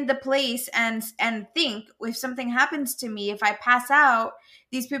in the place and think, if something happens to me, if I pass out,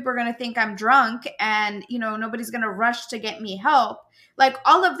 these people are going to think I'm drunk, and nobody's going to rush to get me help. Like,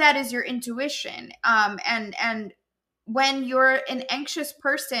 all of that is your intuition. And when you're an anxious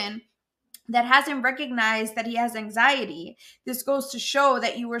person that hasn't recognized that he has anxiety, this goes to show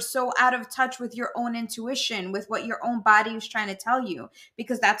that you were so out of touch with your own intuition, with what your own body is trying to tell you,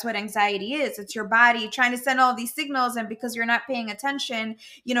 because that's what anxiety is. It's your body trying to send all these signals, and because you're not paying attention,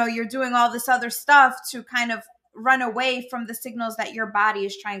 you're doing all this other stuff to kind of run away from the signals that your body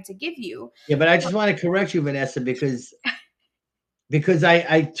is trying to give you. Yeah, but I just want to correct you, Vanessa, because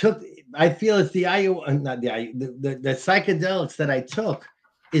I feel it's the psychedelics that I took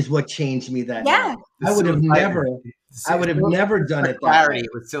is what changed me that night. I would have never done it. Clarity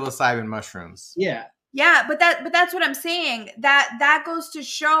with psilocybin mushrooms. Yeah. Yeah, but that's what I'm saying. That goes to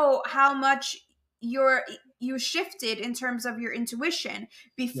show how much you shifted in terms of your intuition.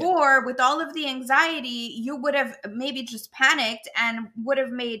 Before, with all of the anxiety, you would have maybe just panicked and would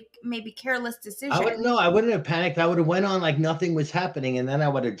have made maybe careless decisions. I wouldn't have panicked. I would have went on like nothing was happening, and then I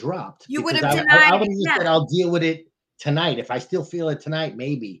would have dropped. You would have denied. I would have said, I'll deal with it tonight. If I still feel it tonight,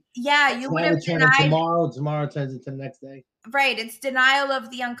 maybe. Yeah, you would have denied. Tomorrow turns into the next day. Right, it's denial of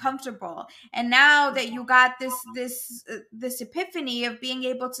the uncomfortable. And now that you got this epiphany of being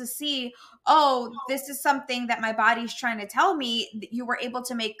able to see, oh, this is something that my body's trying to tell me, you were able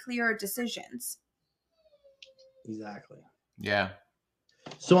to make clearer decisions. Exactly. Yeah.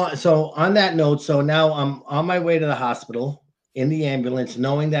 So on that note, so now I'm on my way to the hospital in the ambulance,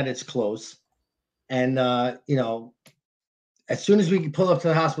 knowing that it's close. And as soon as we pull up to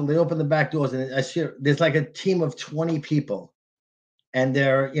the hospital, they open the back doors, and there's like a team of 20 people, and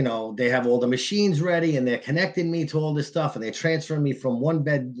they have all the machines ready, and they're connecting me to all this stuff, and they're transferring me from one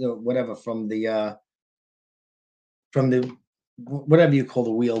bed, from the whatever you call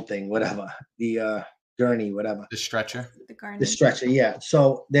the wheel thing, whatever, the gurney, whatever, the stretcher, the stretcher. Yeah.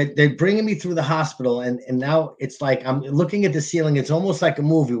 So they're bringing me through the hospital, and now it's like I'm looking at the ceiling. It's almost like a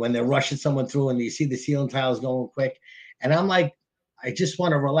movie when they're rushing someone through, and you see the ceiling tiles going quick. And I'm like, I just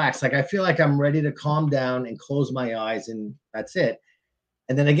want to relax. Like, I feel like I'm ready to calm down and close my eyes, and that's it.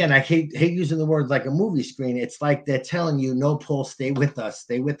 And then again, I hate using the words like a movie screen. It's like they're telling you, no, Paul, stay with us.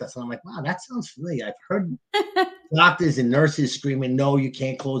 Stay with us. And I'm like, wow, that sounds familiar. I've heard doctors and nurses screaming, no, you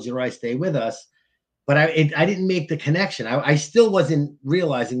can't close your eyes. Stay with us. But I didn't make the connection. I still wasn't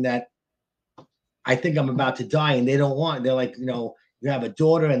realizing that I think I'm about to die, and they're like, you have a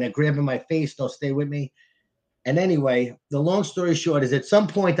daughter, and they're grabbing my face. No, stay with me. And anyway, the long story short is at some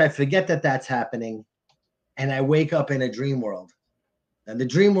point I forget that that's happening, and I wake up in a dream world. And the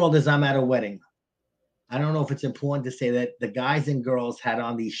dream world is I'm at a wedding. I don't know if it's important to say that the guys and girls had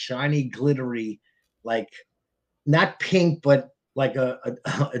on these shiny, glittery, like not pink, but like a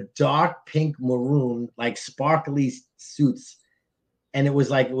dark pink maroon, like sparkly suits. And it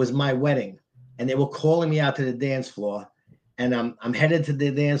was my wedding. And they were calling me out to the dance floor. And I'm headed to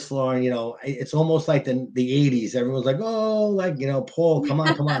the dance floor, and it's almost like the 80s. Everyone's like, oh, like, Paul, come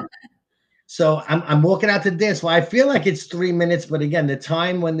on. So I'm walking out to the dance floor. I feel like it's 3 minutes, but again, the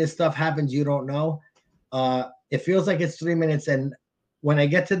time when this stuff happens, you don't know. It feels like it's 3 minutes, and when I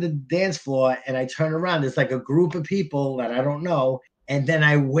get to the dance floor and I turn around, there's like a group of people that I don't know, and then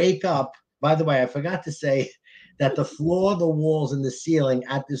I wake up. By the way, I forgot to say that the floor, the walls, and the ceiling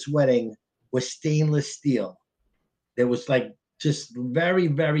at this wedding was stainless steel. There was like just very,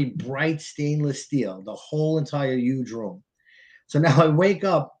 very bright stainless steel, the whole entire huge room. So now I wake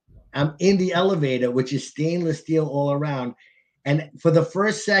up, I'm in the elevator, which is stainless steel all around. And for the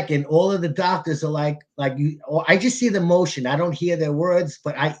first second, all of the doctors are like you. Oh, I just see the motion. I don't hear their words,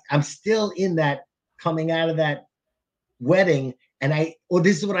 but I'm still in that, coming out of that wedding. And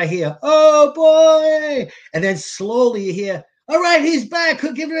this is what I hear. Oh boy! And then slowly you hear, all right, he's back.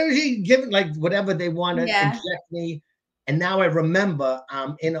 Give it like whatever they want to inject me. And now I remember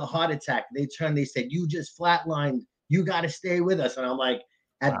I'm in a heart attack. They said, you just flatlined. You got to stay with us. And I'm like,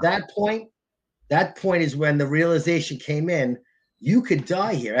 at that point is when the realization came in. You could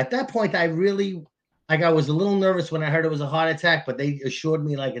die here. At that point, I really, like, I was a little nervous when I heard it was a heart attack, but they assured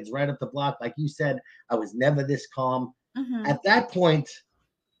me like it's right up the block. Like you said, I was never this calm. At that point,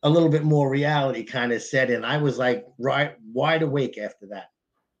 a little bit more reality kind of set in. I was like wide awake after that.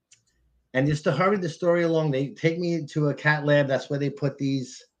 And just to hurry the story along, they take me to a cath lab. That's where they put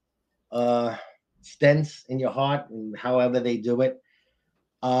these stents in your heart, and however they do it.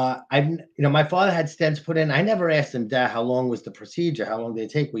 My father had stents put in. I never asked him, Dad, how long was the procedure? How long did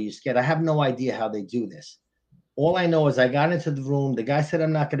it take? Were you scared? I have no idea how they do this. All I know is I got into the room. The guy said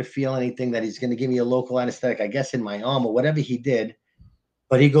I'm not going to feel anything, that he's going to give me a local anesthetic, I guess in my arm or whatever he did.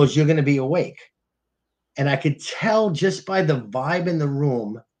 But he goes, you're going to be awake. And I could tell just by the vibe in the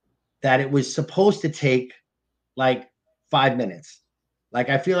room that it was supposed to take like 5 minutes. Like,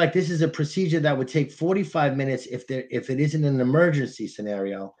 I feel like this is a procedure that would take 45 minutes if it isn't an emergency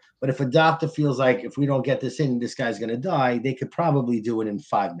scenario. But if a doctor feels like if we don't get this in, this guy's going to die, they could probably do it in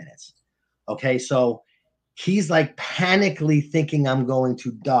 5 minutes. Okay, so he's like panically thinking I'm going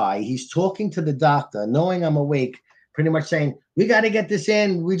to die. He's talking to the doctor, knowing I'm awake, pretty much saying, we got to get this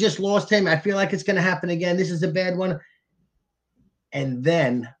in. We just lost him. I feel like it's going to happen again. This is a bad one. And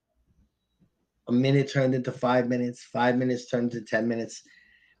then a minute turned into 5 minutes. 5 minutes turned into 10 minutes.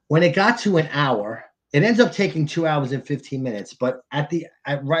 When it got to an hour, it ends up taking 2 hours and 15 minutes. But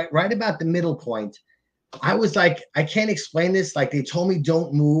right about the middle point, I was like, I can't explain this. Like, they told me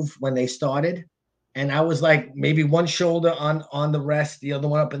don't move when they started. And I was like, maybe one shoulder on the rest, the other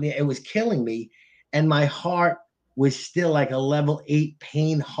one up in the air. It was killing me. And my heart was still like a level 8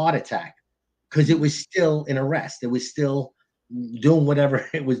 pain heart attack because it was still in arrest. It was still doing whatever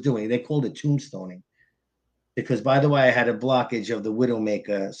it was doing. They called it tombstoning because, by the way, I had a blockage of the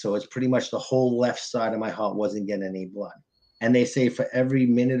widowmaker. So it's pretty much the whole left side of my heart wasn't getting any blood. And they say for every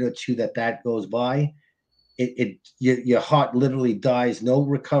minute or two that goes by, your heart literally dies, no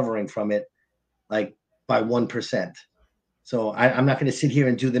recovering from it, like by 1%. So I'm not going to sit here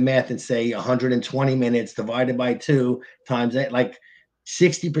and do the math and say 120 minutes divided by 2 times that. Like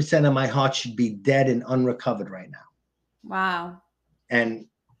 60% of my heart should be dead and unrecovered right now. Wow. And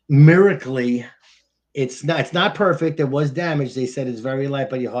miraculously, it's not perfect. There was damage. They said it's very light,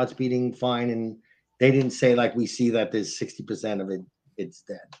 but your heart's beating fine. And they didn't say like we see that there's 60% of it, it's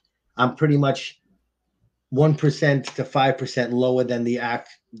dead. I'm pretty much 1% to 5% lower than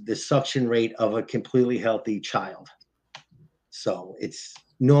the suction rate of a completely healthy child. So it's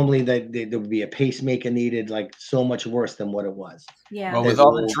normally that there would be a pacemaker needed, like so much worse than what it was. Yeah. Well, with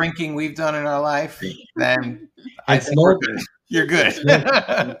all the drinking we've done in our life, then I think we're good. You're good.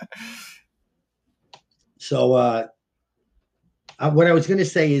 So what I was going to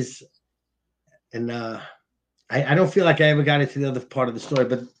say is, and I don't feel like I ever got into the other part of the story,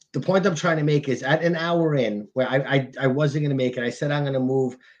 but the point I'm trying to make is at an hour in where I wasn't going to make it, I said, I'm going to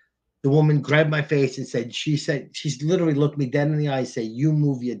move. The woman grabbed my face and said, she's literally looked me dead in the eye and said, you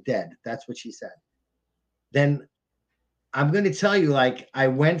move, you're dead. That's what she said. Then I'm going to tell you, like, I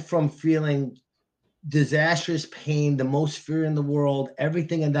went from feeling disastrous pain, the most fear in the world,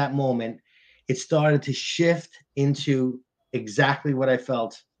 everything in that moment, it started to shift into exactly what I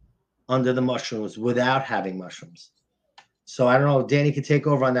felt under the mushrooms without having mushrooms. So I don't know if Danny could take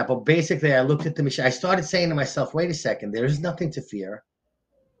over on that, but basically I looked at the machine. I started saying to myself, wait a second, there is nothing to fear.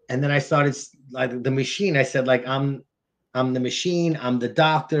 And then I started like the machine. I said, like, I'm the machine. I'm the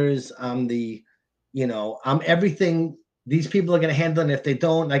doctors. I'm I'm everything. These people are going to handle it. And if they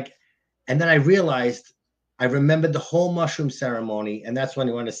don't, like, and then I realized, I remembered the whole mushroom ceremony. And that's when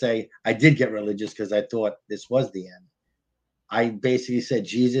I want to say I did get religious because I thought this was the end. I basically said,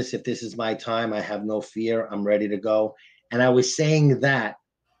 Jesus, if this is my time, I have no fear. I'm ready to go. And I was saying that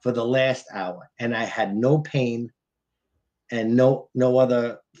for the last hour, and I had no pain and no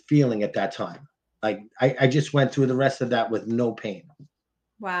other feeling at that time. Like I just went through the rest of that with no pain.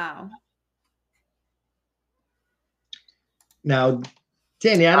 Wow. Now,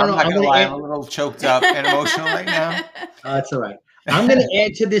 Danny, I don't know. I'm a little choked up and emotional right now. That's all right. I'm going to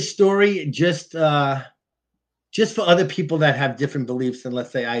add to this story just for other people that have different beliefs than,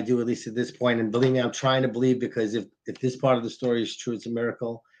 let's say, I do, at least at this point. And believe me, I'm trying to believe, because if this part of the story is true, it's a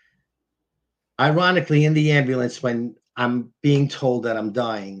miracle. ironically, in the ambulance, when I'm being told that I'm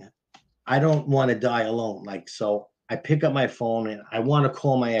dying, I don't want to die alone. Like, so I pick up my phone and I want to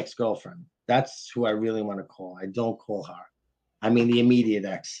call my ex-girlfriend. That's who I really want to call. I don't call her. I mean, the immediate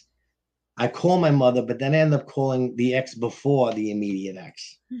ex. I call my mother, but then I end up calling the ex before the immediate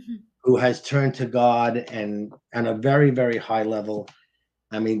ex, who has turned to God and on a very, very high level.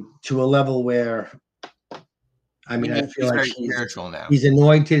 I mean, to a level where, I mean, I Meaning feel she's like very spiritual now. she's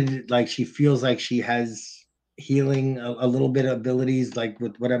anointed, like she feels like she has healing, a little bit of abilities, like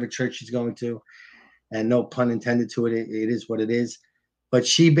with whatever church she's going to, and no pun intended to it. It is what it is. But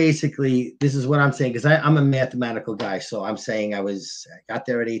she basically, this is what I'm saying, because I'm a mathematical guy. So I'm saying I got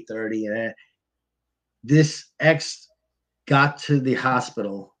there at 8:30, and this ex got to the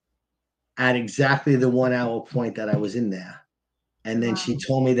hospital at exactly the 1 hour point that I was in there. And then she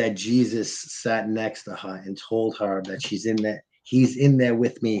told me that Jesus sat next to her and told her that she's in there. He's in there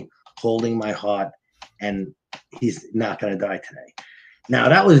with me, holding my heart, and he's not going to die today. Now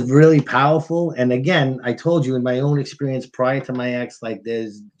that was really powerful. And again, I told you in my own experience prior to my ex, like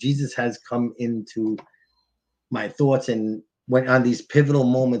Jesus has come into my thoughts and went on these pivotal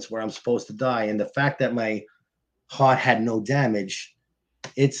moments where I'm supposed to die. And the fact that my heart had no damage,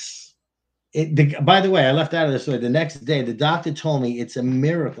 by the way, I left out of the story. The next day, the doctor told me it's a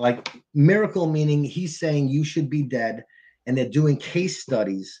miracle. Like, miracle meaning he's saying you should be dead, and they're doing case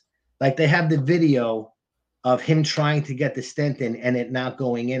studies. Like, they have the video of him trying to get the stent in and it not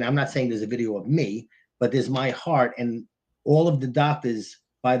going in. I'm not saying there's a video of me, but there's my heart, and all of the doctors,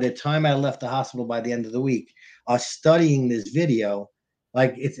 by the time I left the hospital by the end of the week, are studying this video.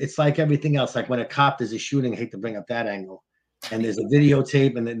 Like, it's like everything else. Like when a cop does a shooting, I hate to bring up that angle, and there's a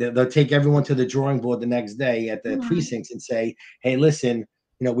videotape, and they'll take everyone to the drawing board the next day at the precincts and say, hey, listen,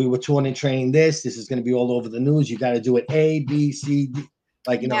 we were taught in training this is going to be all over the news. You got to do it A, B, C, D.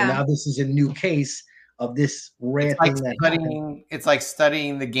 Like, now this is a new case of this rare thing that happened. It's like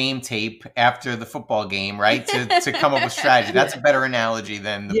studying the game tape after the football game, right? To come up with strategy. That's a better analogy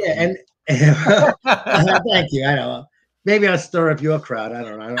than the and thank you. I know. Maybe I'll stir up your crowd. I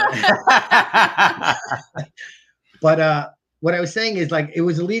don't know. But what I was saying is, like, it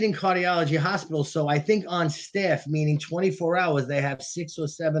was a leading cardiology hospital. So I think on staff, meaning 24 hours, they have 6 or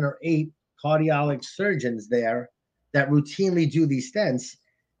 7 or 8 cardiologic surgeons there that routinely do these stents.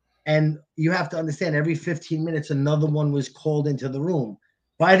 And you have to understand, every 15 minutes, another one was called into the room.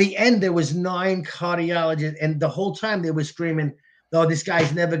 By the end, there was 9 cardiologists, and the whole time they were screaming, oh, this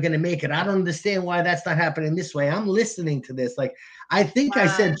guy's never going to make it. I don't understand why that's not happening this way. I'm listening to this. Like, I think I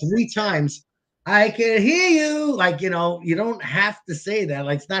said 3 times, I can hear you. Like, you don't have to say that.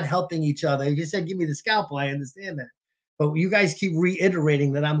 Like, it's not helping each other. You just said, give me the scalpel. I understand that. But you guys keep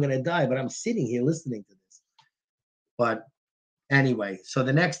reiterating that I'm going to die, but I'm sitting here listening to this. But anyway, so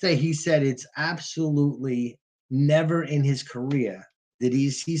the next day he said it's absolutely never in his career did he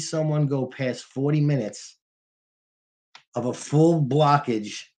see someone go past 40 minutes of a full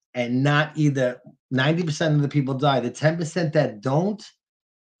blockage and not either 90% of the people die. The 10% that don't,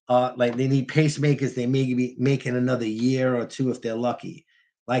 like, they need pacemakers. They may be making another year or 2 if they're lucky.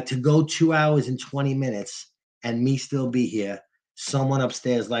 Like, to go 2 hours and 20 minutes and me still be here, someone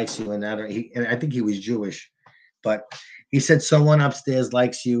upstairs likes you. And I think he was Jewish, but he said someone upstairs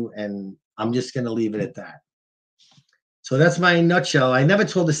likes you, and I'm just going to leave it at that. So that's my nutshell. I never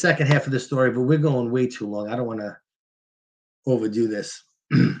told the second half of the story, but we're going way too long. I don't want to overdo this.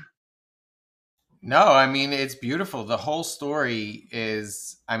 No, I mean, it's beautiful. The whole story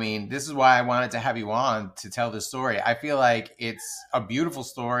is, I mean, this is why I wanted to have you on to tell this story. I feel like it's a beautiful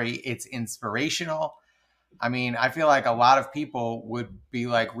story. It's inspirational. I mean, I feel like a lot of people would be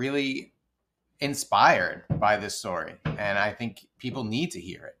like really inspired by this story. And I think people need to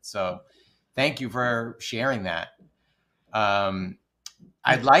hear it. So thank you for sharing that.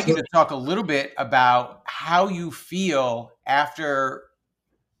 I'd like you to talk a little bit about how you feel after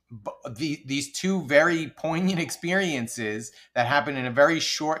these 2 very poignant experiences that happened in a very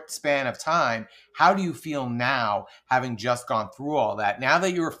short span of time. How do you feel now, having just gone through all that? Now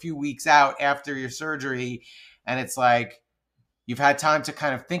that you're a few weeks out after your surgery, and it's like you've had time to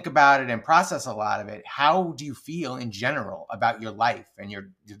kind of think about it and process a lot of it, how do you feel in general about your life and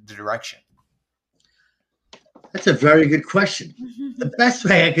the direction? That's a very good question. The best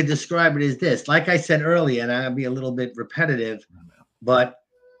way I could describe it is this. Like I said earlier, and I'll be a little bit repetitive, but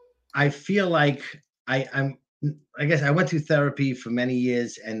I feel like I guess I went through therapy for many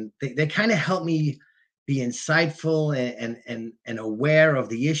years, and they kind of helped me be insightful and aware of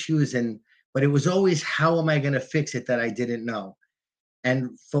the issues. But it was always, how am I going to fix it, that I didn't know.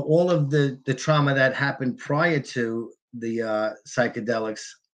 And for all of the trauma that happened prior to the psychedelics,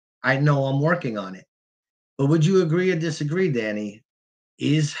 I know I'm working on it. But would you agree or disagree, Danny?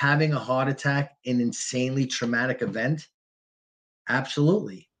 Is having a heart attack an insanely traumatic event?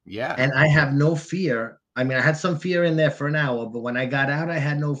 Absolutely. Yeah. And I have no fear. I mean, I had some fear in there for an hour, but when I got out, I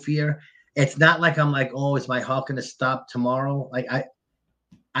had no fear. It's not like I'm like, oh, is my heart going to stop tomorrow? Like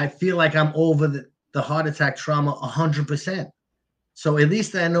I feel like I'm over the heart attack trauma 100%. So at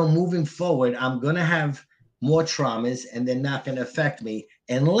least I know moving forward, I'm going to have more traumas and they're not going to affect me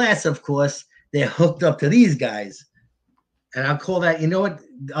unless, of course, they're hooked up to these guys. And I'll call that, you know what?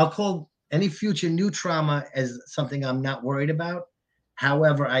 I'll call any future new trauma as something I'm not worried about.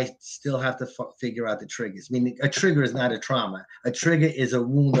 However, I still have to figure out the triggers. I mean, a trigger is not a trauma. A trigger is a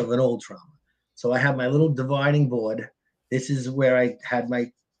wound of an old trauma. So I have my little dividing board. This is where I had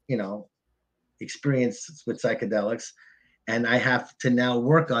my, experience with psychedelics, and I have to now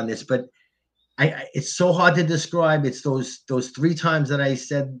work on this. But it's so hard to describe. It's those 3 times that I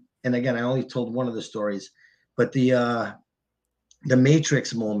said, and again, I only told one of the stories, but the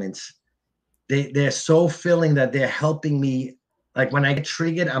Matrix moments, they're so filling that they're helping me. Like when I get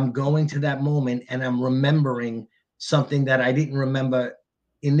triggered, I'm going to that moment and I'm remembering something that I didn't remember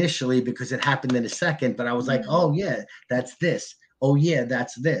initially because it happened in a second, but I was like, oh yeah, that's this. Oh yeah,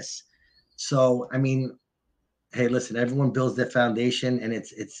 that's this. So, I mean, hey, listen, everyone builds their foundation, and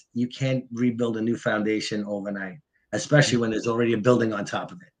it's you can't rebuild a new foundation overnight, especially when there's already a building on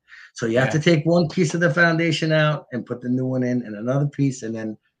top of it. So you have to take one piece of the foundation out and put the new one in, and another piece, and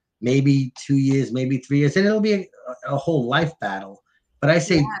then maybe 2 years, maybe 3 years, and it'll be a whole life battle. But I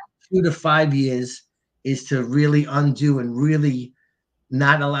say 2 to 5 years is to really undo and really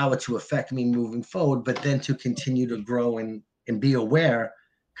not allow it to affect me moving forward, but then to continue to grow and be aware.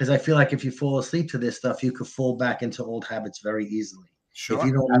 Because I feel like if you fall asleep to this stuff, you could fall back into old habits very easily. Sure. If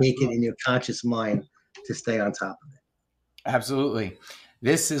you don't make it in your conscious mind to stay on top of it. Absolutely.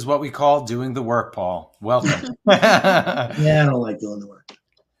 This is what we call doing the work, Paul. Welcome. Yeah, I don't like doing the work.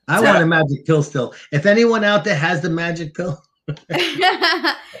 I want a magic pill still. If anyone out there has the magic pill.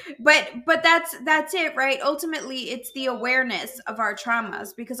 but that's it, right? Ultimately, it's the awareness of our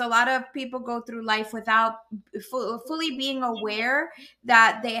traumas, because a lot of people go through life without fully being aware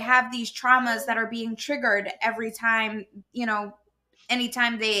that they have these traumas that are being triggered every time,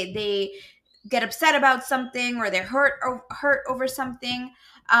 anytime they get upset about something or they're hurt over something.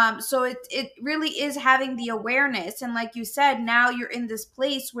 So it really is having the awareness. And like you said, now you're in this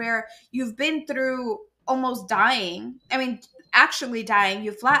place where you've been through almost dying. I mean, actually dying.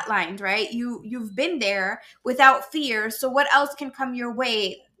 You flatlined, right? You've been there without fear. So what else can come your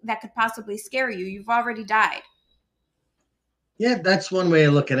way that could possibly scare you? You've already died. Yeah, that's one way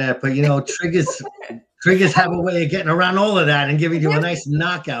of looking at it. But triggers have a way of getting around all of that and giving you a nice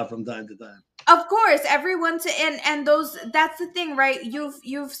knockout from time to time. Of course, and those, that's the thing, right?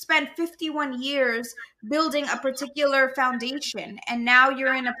 You've spent 51 years building a particular foundation, and now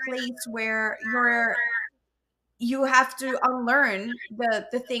you're in a place where you have to unlearn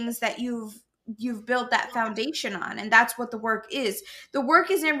the things that you've built that foundation on. And that's what the work is. The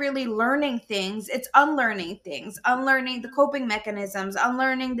work isn't really learning things, it's unlearning things, unlearning the coping mechanisms,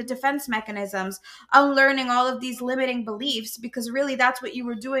 unlearning the defense mechanisms, unlearning all of these limiting beliefs, because really that's what you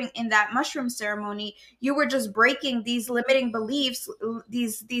were doing in that mushroom ceremony. You were just breaking these limiting beliefs,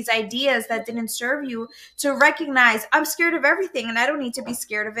 these ideas that didn't serve you, to recognize I'm scared of everything and I don't need to be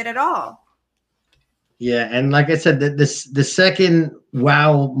scared of it at all. Yeah, and like I said, the second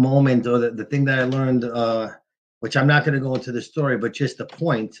wow moment, or the thing that I learned, which I'm not going to go into the story, but just the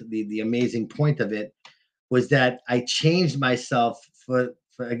point, the amazing point of it, was that I changed myself for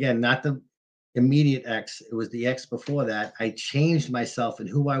again, not the immediate ex, it was the ex before that. I changed myself and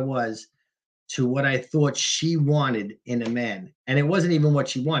who I was to what I thought she wanted in a man. And it wasn't even what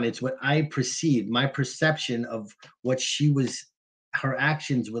she wanted, it's what I perceived, my perception of what her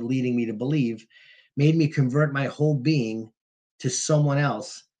actions were leading me to believe, made me convert my whole being to someone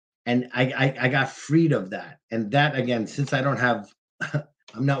else. And I got freed of that. And that, again, since I don't have,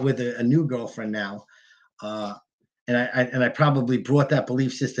 I'm not with a new girlfriend now. And I probably brought that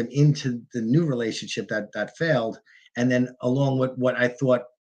belief system into the new relationship that failed. And then along with what I thought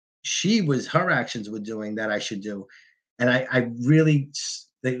her actions were doing that I should do. And I really,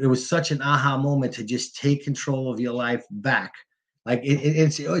 it was such an aha moment to just take control of your life back. Like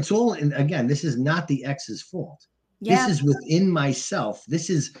it's all, and again, this is not the ex's fault. Yeah. This is within myself. This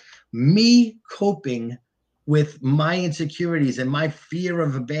is me coping with my insecurities and my fear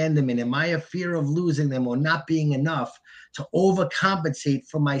of abandonment and my fear of losing them or not being enough, to overcompensate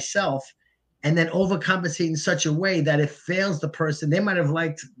for myself, and then overcompensate in such a way that it fails the person. They might have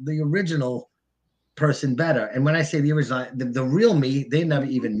liked the original person better. And when I say the original, the real me, they never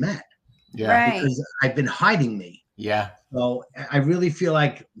even met. Yeah. Right. Because I've been hiding me. Yeah. So I really feel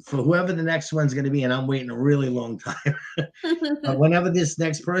like for whoever the next one's going to be, and I'm waiting a really long time, but whenever this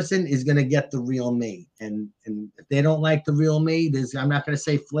next person is going to get the real me, and if they don't like the real me, I'm not going to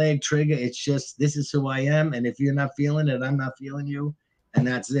say flag trigger. It's just, this is who I am. And if you're not feeling it, I'm not feeling you. And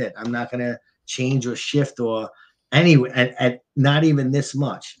that's it. I'm not going to change or shift or anyway, at not even this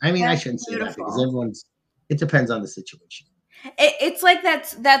much. I mean, I shouldn't say that because it depends on the situation. It's like that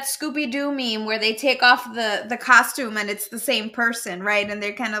Scooby-Doo meme where they take off the costume and it's the same person, right? And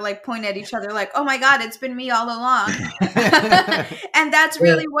they're kind of like point at each other like, oh my God, it's been me all along. And that's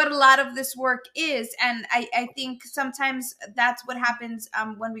really what a lot of this work is. And I think sometimes that's what happens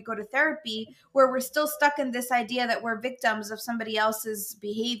when we go to therapy, where we're still stuck in this idea that we're victims of somebody else's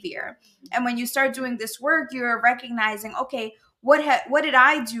behavior. And when you start doing this work, you're recognizing, okay, what did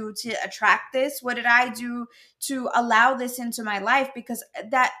I do to attract this? What did I do to allow this into my life? Because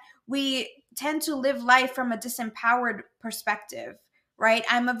that we tend to live life from a disempowered perspective, right?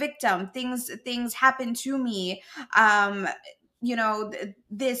 I'm a victim. Things happen to me. You know,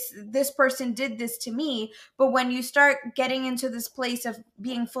 this person did this to me. But when you start getting into this place of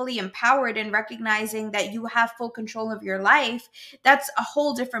being fully empowered and recognizing that you have full control of your life, that's a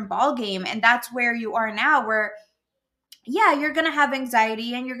whole different ballgame. And that's where you are now, where yeah, you're going to have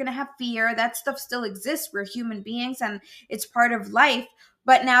anxiety and you're going to have fear. That stuff still exists. We're human beings and it's part of life.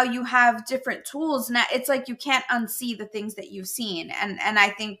 But now you have different tools. Now it's like you can't unsee the things that you've seen. And I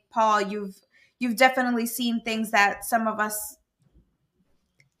think, Paul, you've definitely seen things that some of us,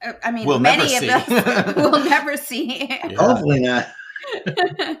 I mean, many of us will never see. Yeah. Hopefully not.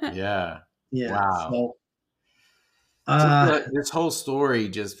 Yeah. Yeah. Wow. So, this whole story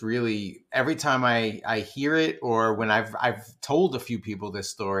just really, every time I hear it, or when I've told a few people this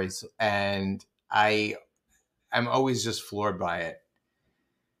story, and I'm always just floored by it.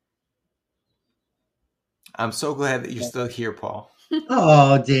 I'm so glad that you're still here, Paul.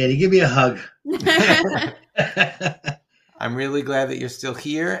 Oh, Daddy, give me a hug. I'm really glad that you're still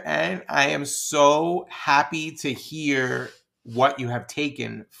here, and I am so happy to hear what you have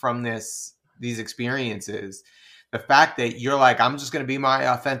taken from these experiences. The fact that you're like, I'm just going to be my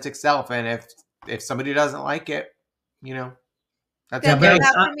authentic self, and if somebody doesn't like it, you know, that's okay.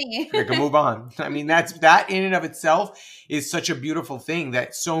 For me. They can move on. I mean, that in and of itself is such a beautiful thing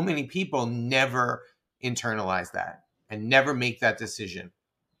that so many people never internalize that and never make that decision.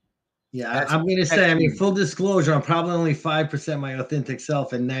 Yeah, I'm going to say, I mean, full disclosure, I'm probably only 5% my authentic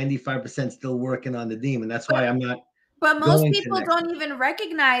self and 95% still working on the demon. That's why I'm not. But most people don't even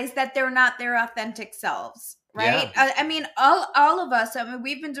recognize that they're not their authentic selves. Right. Yeah. I mean, all of us, I mean,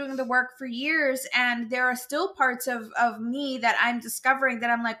 we've been doing the work for years, and there are still parts of me that I'm discovering that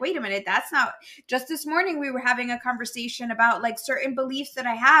I'm like, wait a minute, that's not. Just this morning, we were having a conversation about like certain beliefs that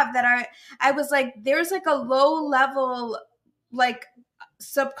I have that I was like, there's like a low level, like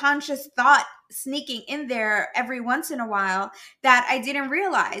subconscious thought sneaking in there every once in a while that I didn't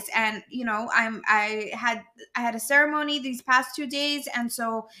realize. And you know, I had a ceremony these past 2 days, and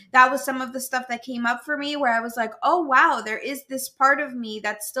so that was some of the stuff that came up for me, where I was like, oh wow, there is this part of me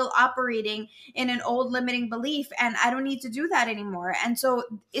that's still operating in an old limiting belief, and I don't need to do that anymore. And so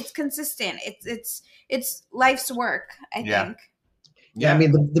it's consistent. It's life's work, I think. Yeah, I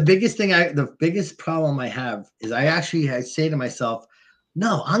mean, the biggest problem I have is I say to myself,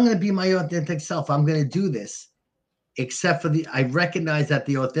 no, I'm going to be my authentic self. I'm going to do this. Except for I recognize that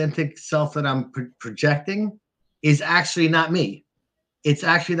the authentic self that I'm projecting is actually not me. It's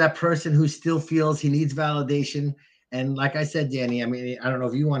actually that person who still feels he needs validation. And like I said, Danny, I mean, I don't know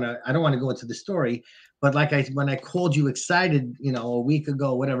if you want to, I don't want to go into the story, but when I called you excited, you know, a week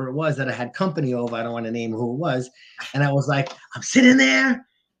ago, whatever it was, that I had company over, I don't want to name who it was. And I was like, I'm sitting there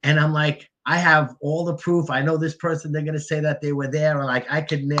and I'm like, I have all the proof. I know this person, they're going to say that they were there. Or like, I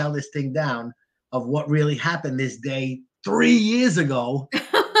could nail this thing down of what really happened this day 3 years ago,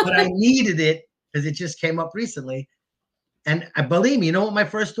 but I needed it because it just came up recently. And believe me, you know what my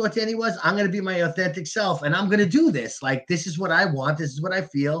first thought, Danny, was? I'm going to be my authentic self and I'm going to do this. Like, this is what I want. This is what I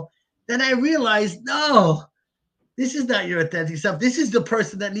feel. Then I realized, no, this is not your authentic self. This is the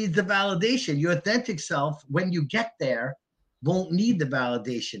person that needs the validation. Your authentic self, when you get there, won't need the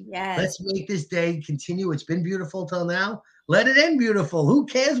validation. Yes. Let's make this day continue. It's been beautiful till now. Let it end beautiful. Who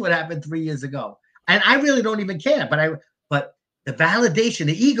cares what happened 3 years ago? And I really don't even care. But the validation,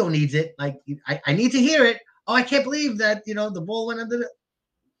 the ego needs it. Like I need to hear it. Oh, I can't believe that, you know, the ball went under the.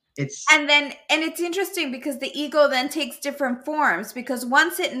 and it's interesting because the ego then takes different forms, because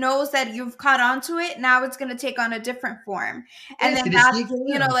once it knows that you've caught on to it, now it's going to take on a different form. And Yes, then it is that's, ego,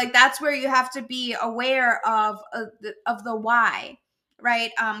 you know, like that's where you have to be aware of the why,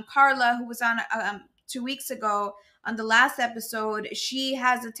 right? Carla, who was on 2 weeks ago on the last episode, she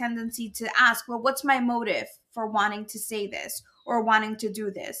has a tendency to ask, well, what's my motive for wanting to say this or wanting to do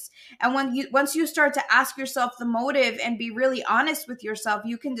this? And once you start to ask yourself the motive and be really honest with yourself,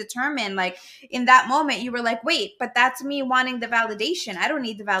 you can determine, like, in that moment you were like, wait, but that's me wanting the validation. I don't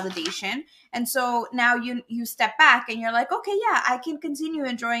need the validation. And so now you step back and you're like, okay, yeah, I can continue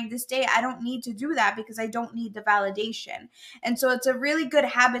enjoying this day. I don't need to do that because I don't need the validation. And so it's a really good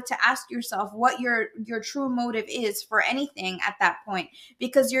habit to ask yourself what your true motive is for anything at that point,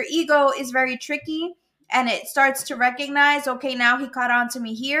 because your ego is very tricky, and it starts to recognize, okay, now he caught on to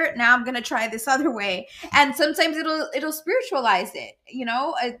me here, now I'm going to try this other way. And sometimes it'll spiritualize it. You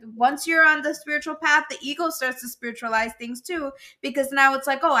know, once you're on the spiritual path, the ego starts to spiritualize things too, because now it's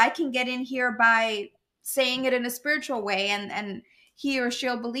like, oh, I can get in here by saying it in a spiritual way, and he or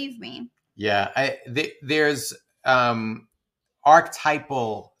she'll believe me. Yeah, there's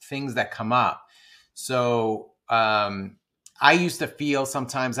archetypal things that come up. So I used to feel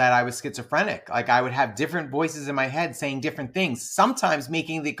sometimes that I was schizophrenic. Like I would have different voices in my head saying different things, sometimes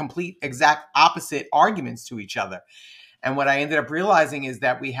making the complete exact opposite arguments to each other. And what I ended up realizing is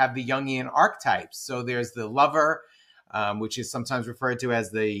that we have the Jungian archetypes. So there's the lover, which is sometimes referred to as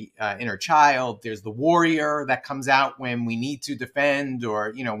the inner child. There's the warrior that comes out when we need to defend,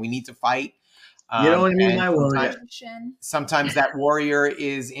 or, you know, we need to fight. You know what I mean, my warrior. Sometimes that warrior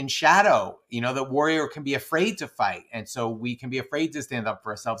is in shadow. You know, the warrior can be afraid to fight. And so we can be afraid to stand up for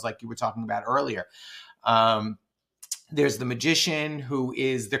ourselves, like you were talking about earlier. There's the magician, who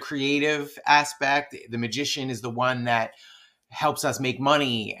is the creative aspect. The magician is the one that helps us make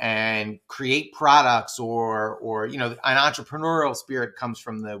money and create products, or you know, an entrepreneurial spirit comes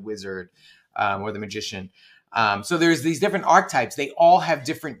from the wizard or the magician. So there's these different archetypes. They all have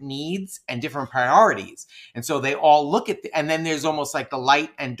different needs and different priorities. And so they all look at, and then there's almost like the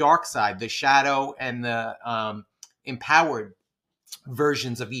light and dark side, the shadow and the empowered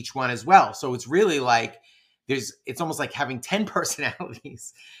versions of each one as well. So it's really like it's almost like having 10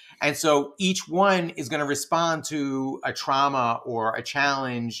 personalities. And so each one is going to respond to a trauma or a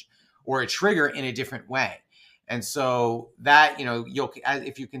challenge or a trigger in a different way. And so that, you know,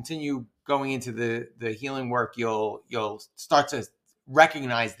 if you continue going into the healing work, you'll start to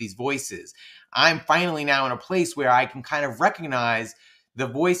recognize these voices. I'm finally now in a place where I can kind of recognize the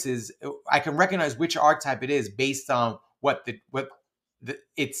voices. I can recognize which archetype it is based on what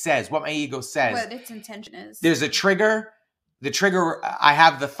it says, what my ego says, what its intention is. There's a trigger. The trigger, I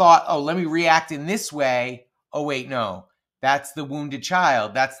have the thought, oh, let me react in this way. Oh, wait, no. That's the wounded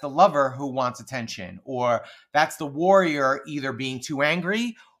child. That's the lover who wants attention. Or that's the warrior either being too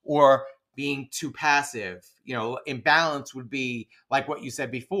angry or being too passive. You know, imbalance would be like what you said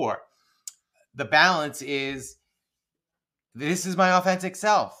before. The balance is, this is my authentic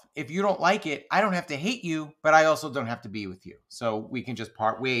self. If you don't like it, I don't have to hate you, but I also don't have to be with you. So we can just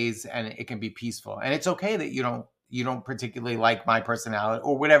part ways and it can be peaceful. And it's okay that you don't particularly like my personality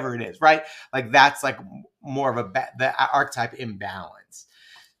or whatever it is, right? Like that's like more of the archetype imbalance.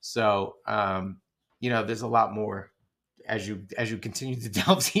 So, you know, there's a lot more as you continue to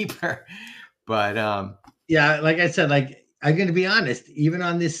delve deeper, but, yeah, like I said, like, I'm going to be honest, even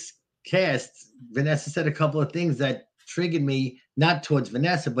on this cast, Vanessa said a couple of things that triggered me, not towards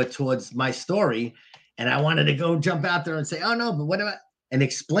Vanessa, but towards my story. And I wanted to go jump out there and say, oh no, but what about, and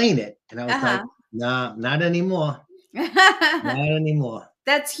explain it. And I was like, nah, not anymore. Not anymore.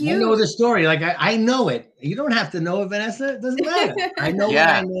 That's huge. I know the story. Like I know it. You don't have to know it, Vanessa. It doesn't matter. I know what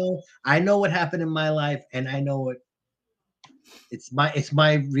I know. I know what happened in my life, and I know it. It's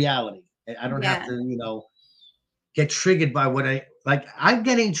my reality. I don't have to, you know, get triggered by what I'm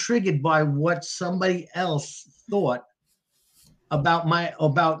getting triggered by what somebody else thought about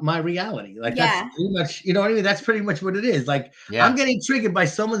my reality. Like that's pretty much, you know what I mean? That's pretty much what it is. Like I'm getting triggered by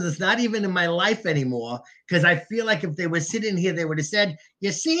someone that's not even in my life anymore, because I feel like if they were sitting here, they would have said,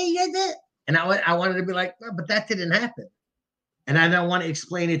 you see, you did. And I wanted to be like, no, but that didn't happen. And I don't want to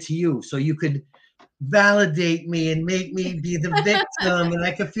explain it to you so you could validate me and make me be the victim. And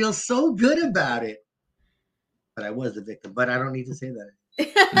I could feel so good about it. But I was the victim, but I don't need to say that.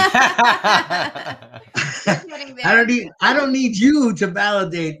 I don't need you to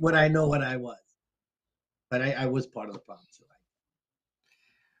validate what I know what I was. But I was part of the problem. So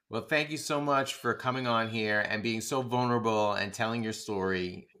well, thank you so much for coming on here and being so vulnerable and telling your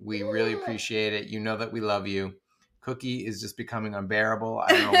story. We really appreciate it. You know that we love you. Cookie is just becoming unbearable. I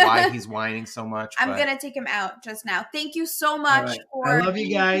don't know why he's whining so much. I'm going to take him out just now. Thank you so much for I love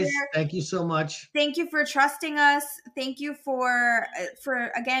you guys. here. Thank you so much. Thank you for trusting us. Thank you for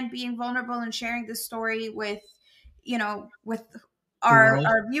again being vulnerable and sharing this story with, you know, with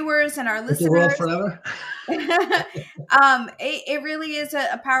our viewers and our listeners. The world forever. It really is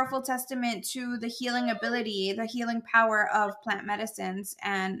a powerful testament to the healing ability, the healing power of plant medicines.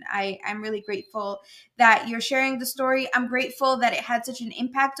 And I'm really grateful that you're sharing the story. I'm grateful that it had such an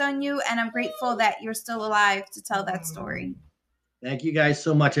impact on you. And I'm grateful that you're still alive to tell that story. Thank you guys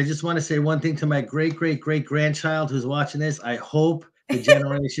so much. I just want to say one thing to my great-great-great-grandchild who's watching this. I hope the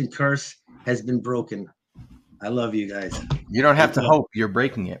generation curse has been broken. I love you guys. You don't have to hope. You're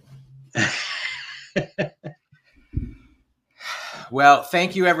breaking it. Well,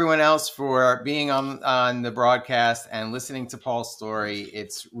 thank you everyone else for being on the broadcast and listening to Paul's story.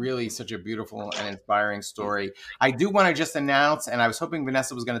 It's really such a beautiful and inspiring story. I do want to just announce, and I was hoping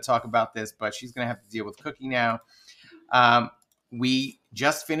Vanessa was going to talk about this, but she's going to have to deal with Cookie now. We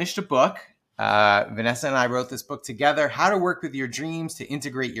just finished a book. Vanessa and I wrote this book together, How to Work with Your Dreams to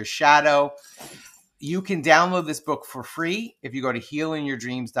Integrate Your Shadow. You can download this book for free if you go to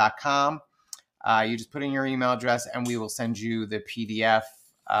healinyourdreams.com. You just put in your email address and we will send you the PDF.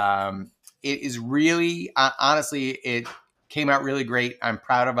 It is really, honestly, it came out really great. I'm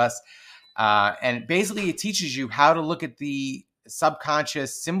proud of us. And basically it teaches you how to look at the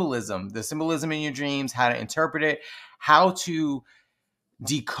subconscious symbolism, the symbolism in your dreams, how to interpret it, how to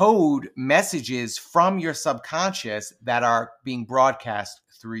decode messages from your subconscious that are being broadcast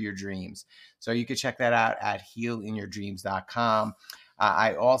through your dreams. So you can check that out at healinyourdreams.com.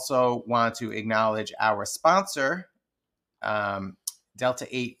 I also want to acknowledge our sponsor, Delta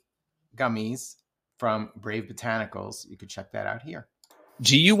 8 Gummies from Brave Botanicals. You can check that out here.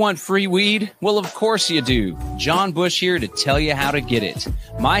 Do you want free weed? Well, of course you do. John Bush here to tell you how to get it.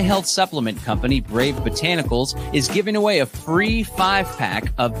 My health supplement company, Brave Botanicals, is giving away a free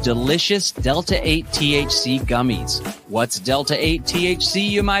 5-pack of delicious Delta 8 THC gummies. What's Delta 8 THC,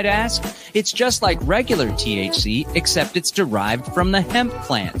 you might ask? It's just like regular THC, except it's derived from the hemp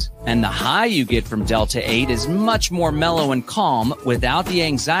plant. And the high you get from Delta 8 is much more mellow and calm without the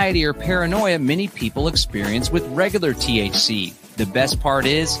anxiety or paranoia many people experience with regular THC. The best part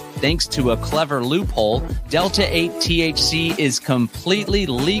is, thanks to a clever loophole, Delta 8 THC is completely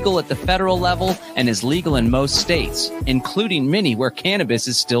legal at the federal level and is legal in most states, including many where cannabis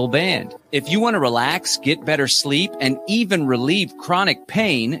is still banned. If you want to relax, get better sleep, and even relieve chronic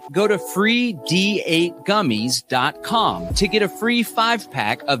pain, go to freed8gummies.com to get a free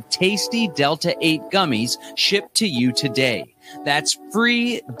 5-pack of tasty Delta 8 gummies shipped to you today. That's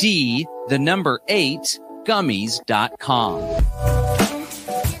freed, the number 8, gummies.com.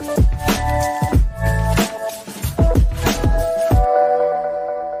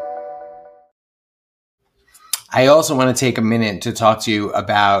 I also want to take a minute to talk to you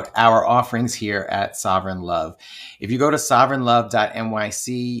about our offerings here at Sovereign Love. If you go to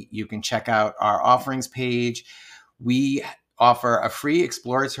sovereignlove.nyc, you can check out our offerings page. We offer a free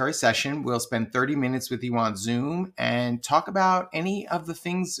exploratory session. We'll spend 30 minutes with you on Zoom and talk about any of the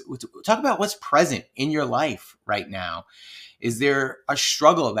things, talk about what's present in your life right now. Is there a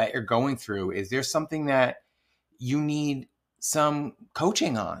struggle that you're going through? Is there something that you need some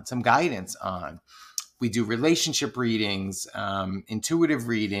coaching on, some guidance on? We do relationship readings, intuitive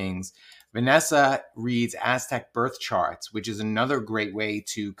readings. Vanessa reads Aztec birth charts, which is another great way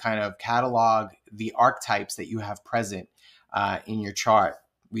to kind of catalog the archetypes that you have present in your chart.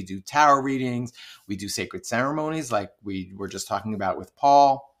 We do tarot readings. We do sacred ceremonies like we were just talking about with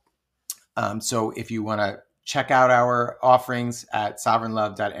Paul. So if you want to check out our offerings at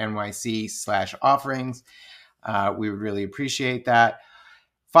sovereignlove.nyc/offerings, we would really appreciate that.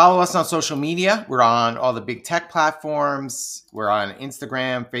 Follow us on social media. We're on all the big tech platforms. We're on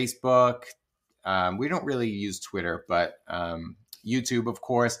Instagram, Facebook. We don't really use Twitter, but YouTube, of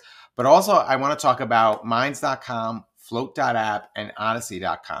course. But also, I want to talk about minds.com, float.app, and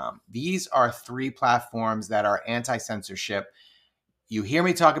odyssey.com. These are 3 platforms that are anti-censorship. You hear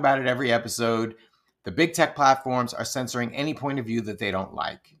me talk about it every episode. The big tech platforms are censoring any point of view that they don't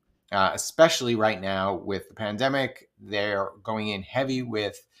like. Especially right now with the pandemic, they're going in heavy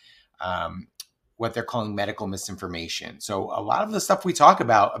with what they're calling medical misinformation. So a lot of the stuff we talk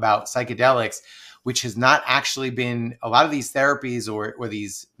about psychedelics, which has not actually been, a lot of these therapies or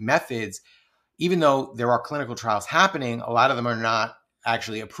these methods, even though there are clinical trials happening, a lot of them are not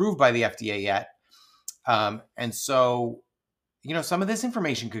actually approved by the FDA yet. And so, you know, some of this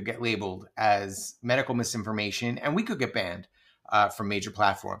information could get labeled as medical misinformation and we could get banned. from major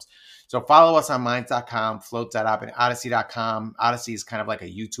platforms. So follow us on Minds.com, Float.app, and Odyssey.com. Odyssey is kind of like a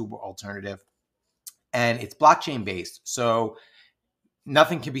YouTube alternative. And it's blockchain based. So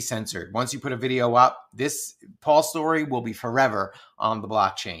nothing can be censored. Once you put a video up, this Paul story will be forever on the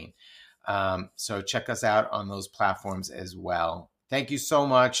blockchain. So check us out on those platforms as well. Thank you so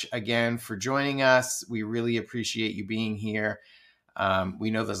much again for joining us. We really appreciate you being here. We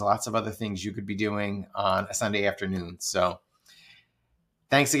know there's lots of other things you could be doing on a Sunday afternoon. So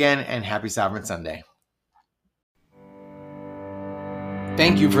thanks again, and happy Sovereign Sunday.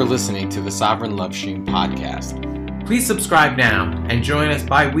 Thank you for listening to the Sovereign Love Stream podcast. Please subscribe now and join us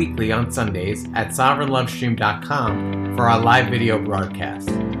bi-weekly on Sundays at sovereignlovestream.com for our live video broadcast.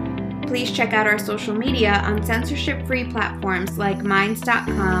 Please check out our social media on censorship-free platforms like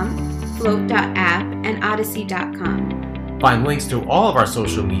Minds.com, Float.app, and Odyssey.com. Find links to all of our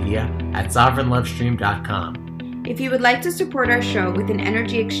social media at sovereignlovestream.com. If you would like to support our show with an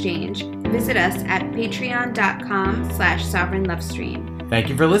energy exchange, visit us at patreon.com/sovereignlovestream. Thank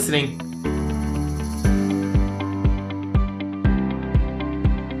you for listening.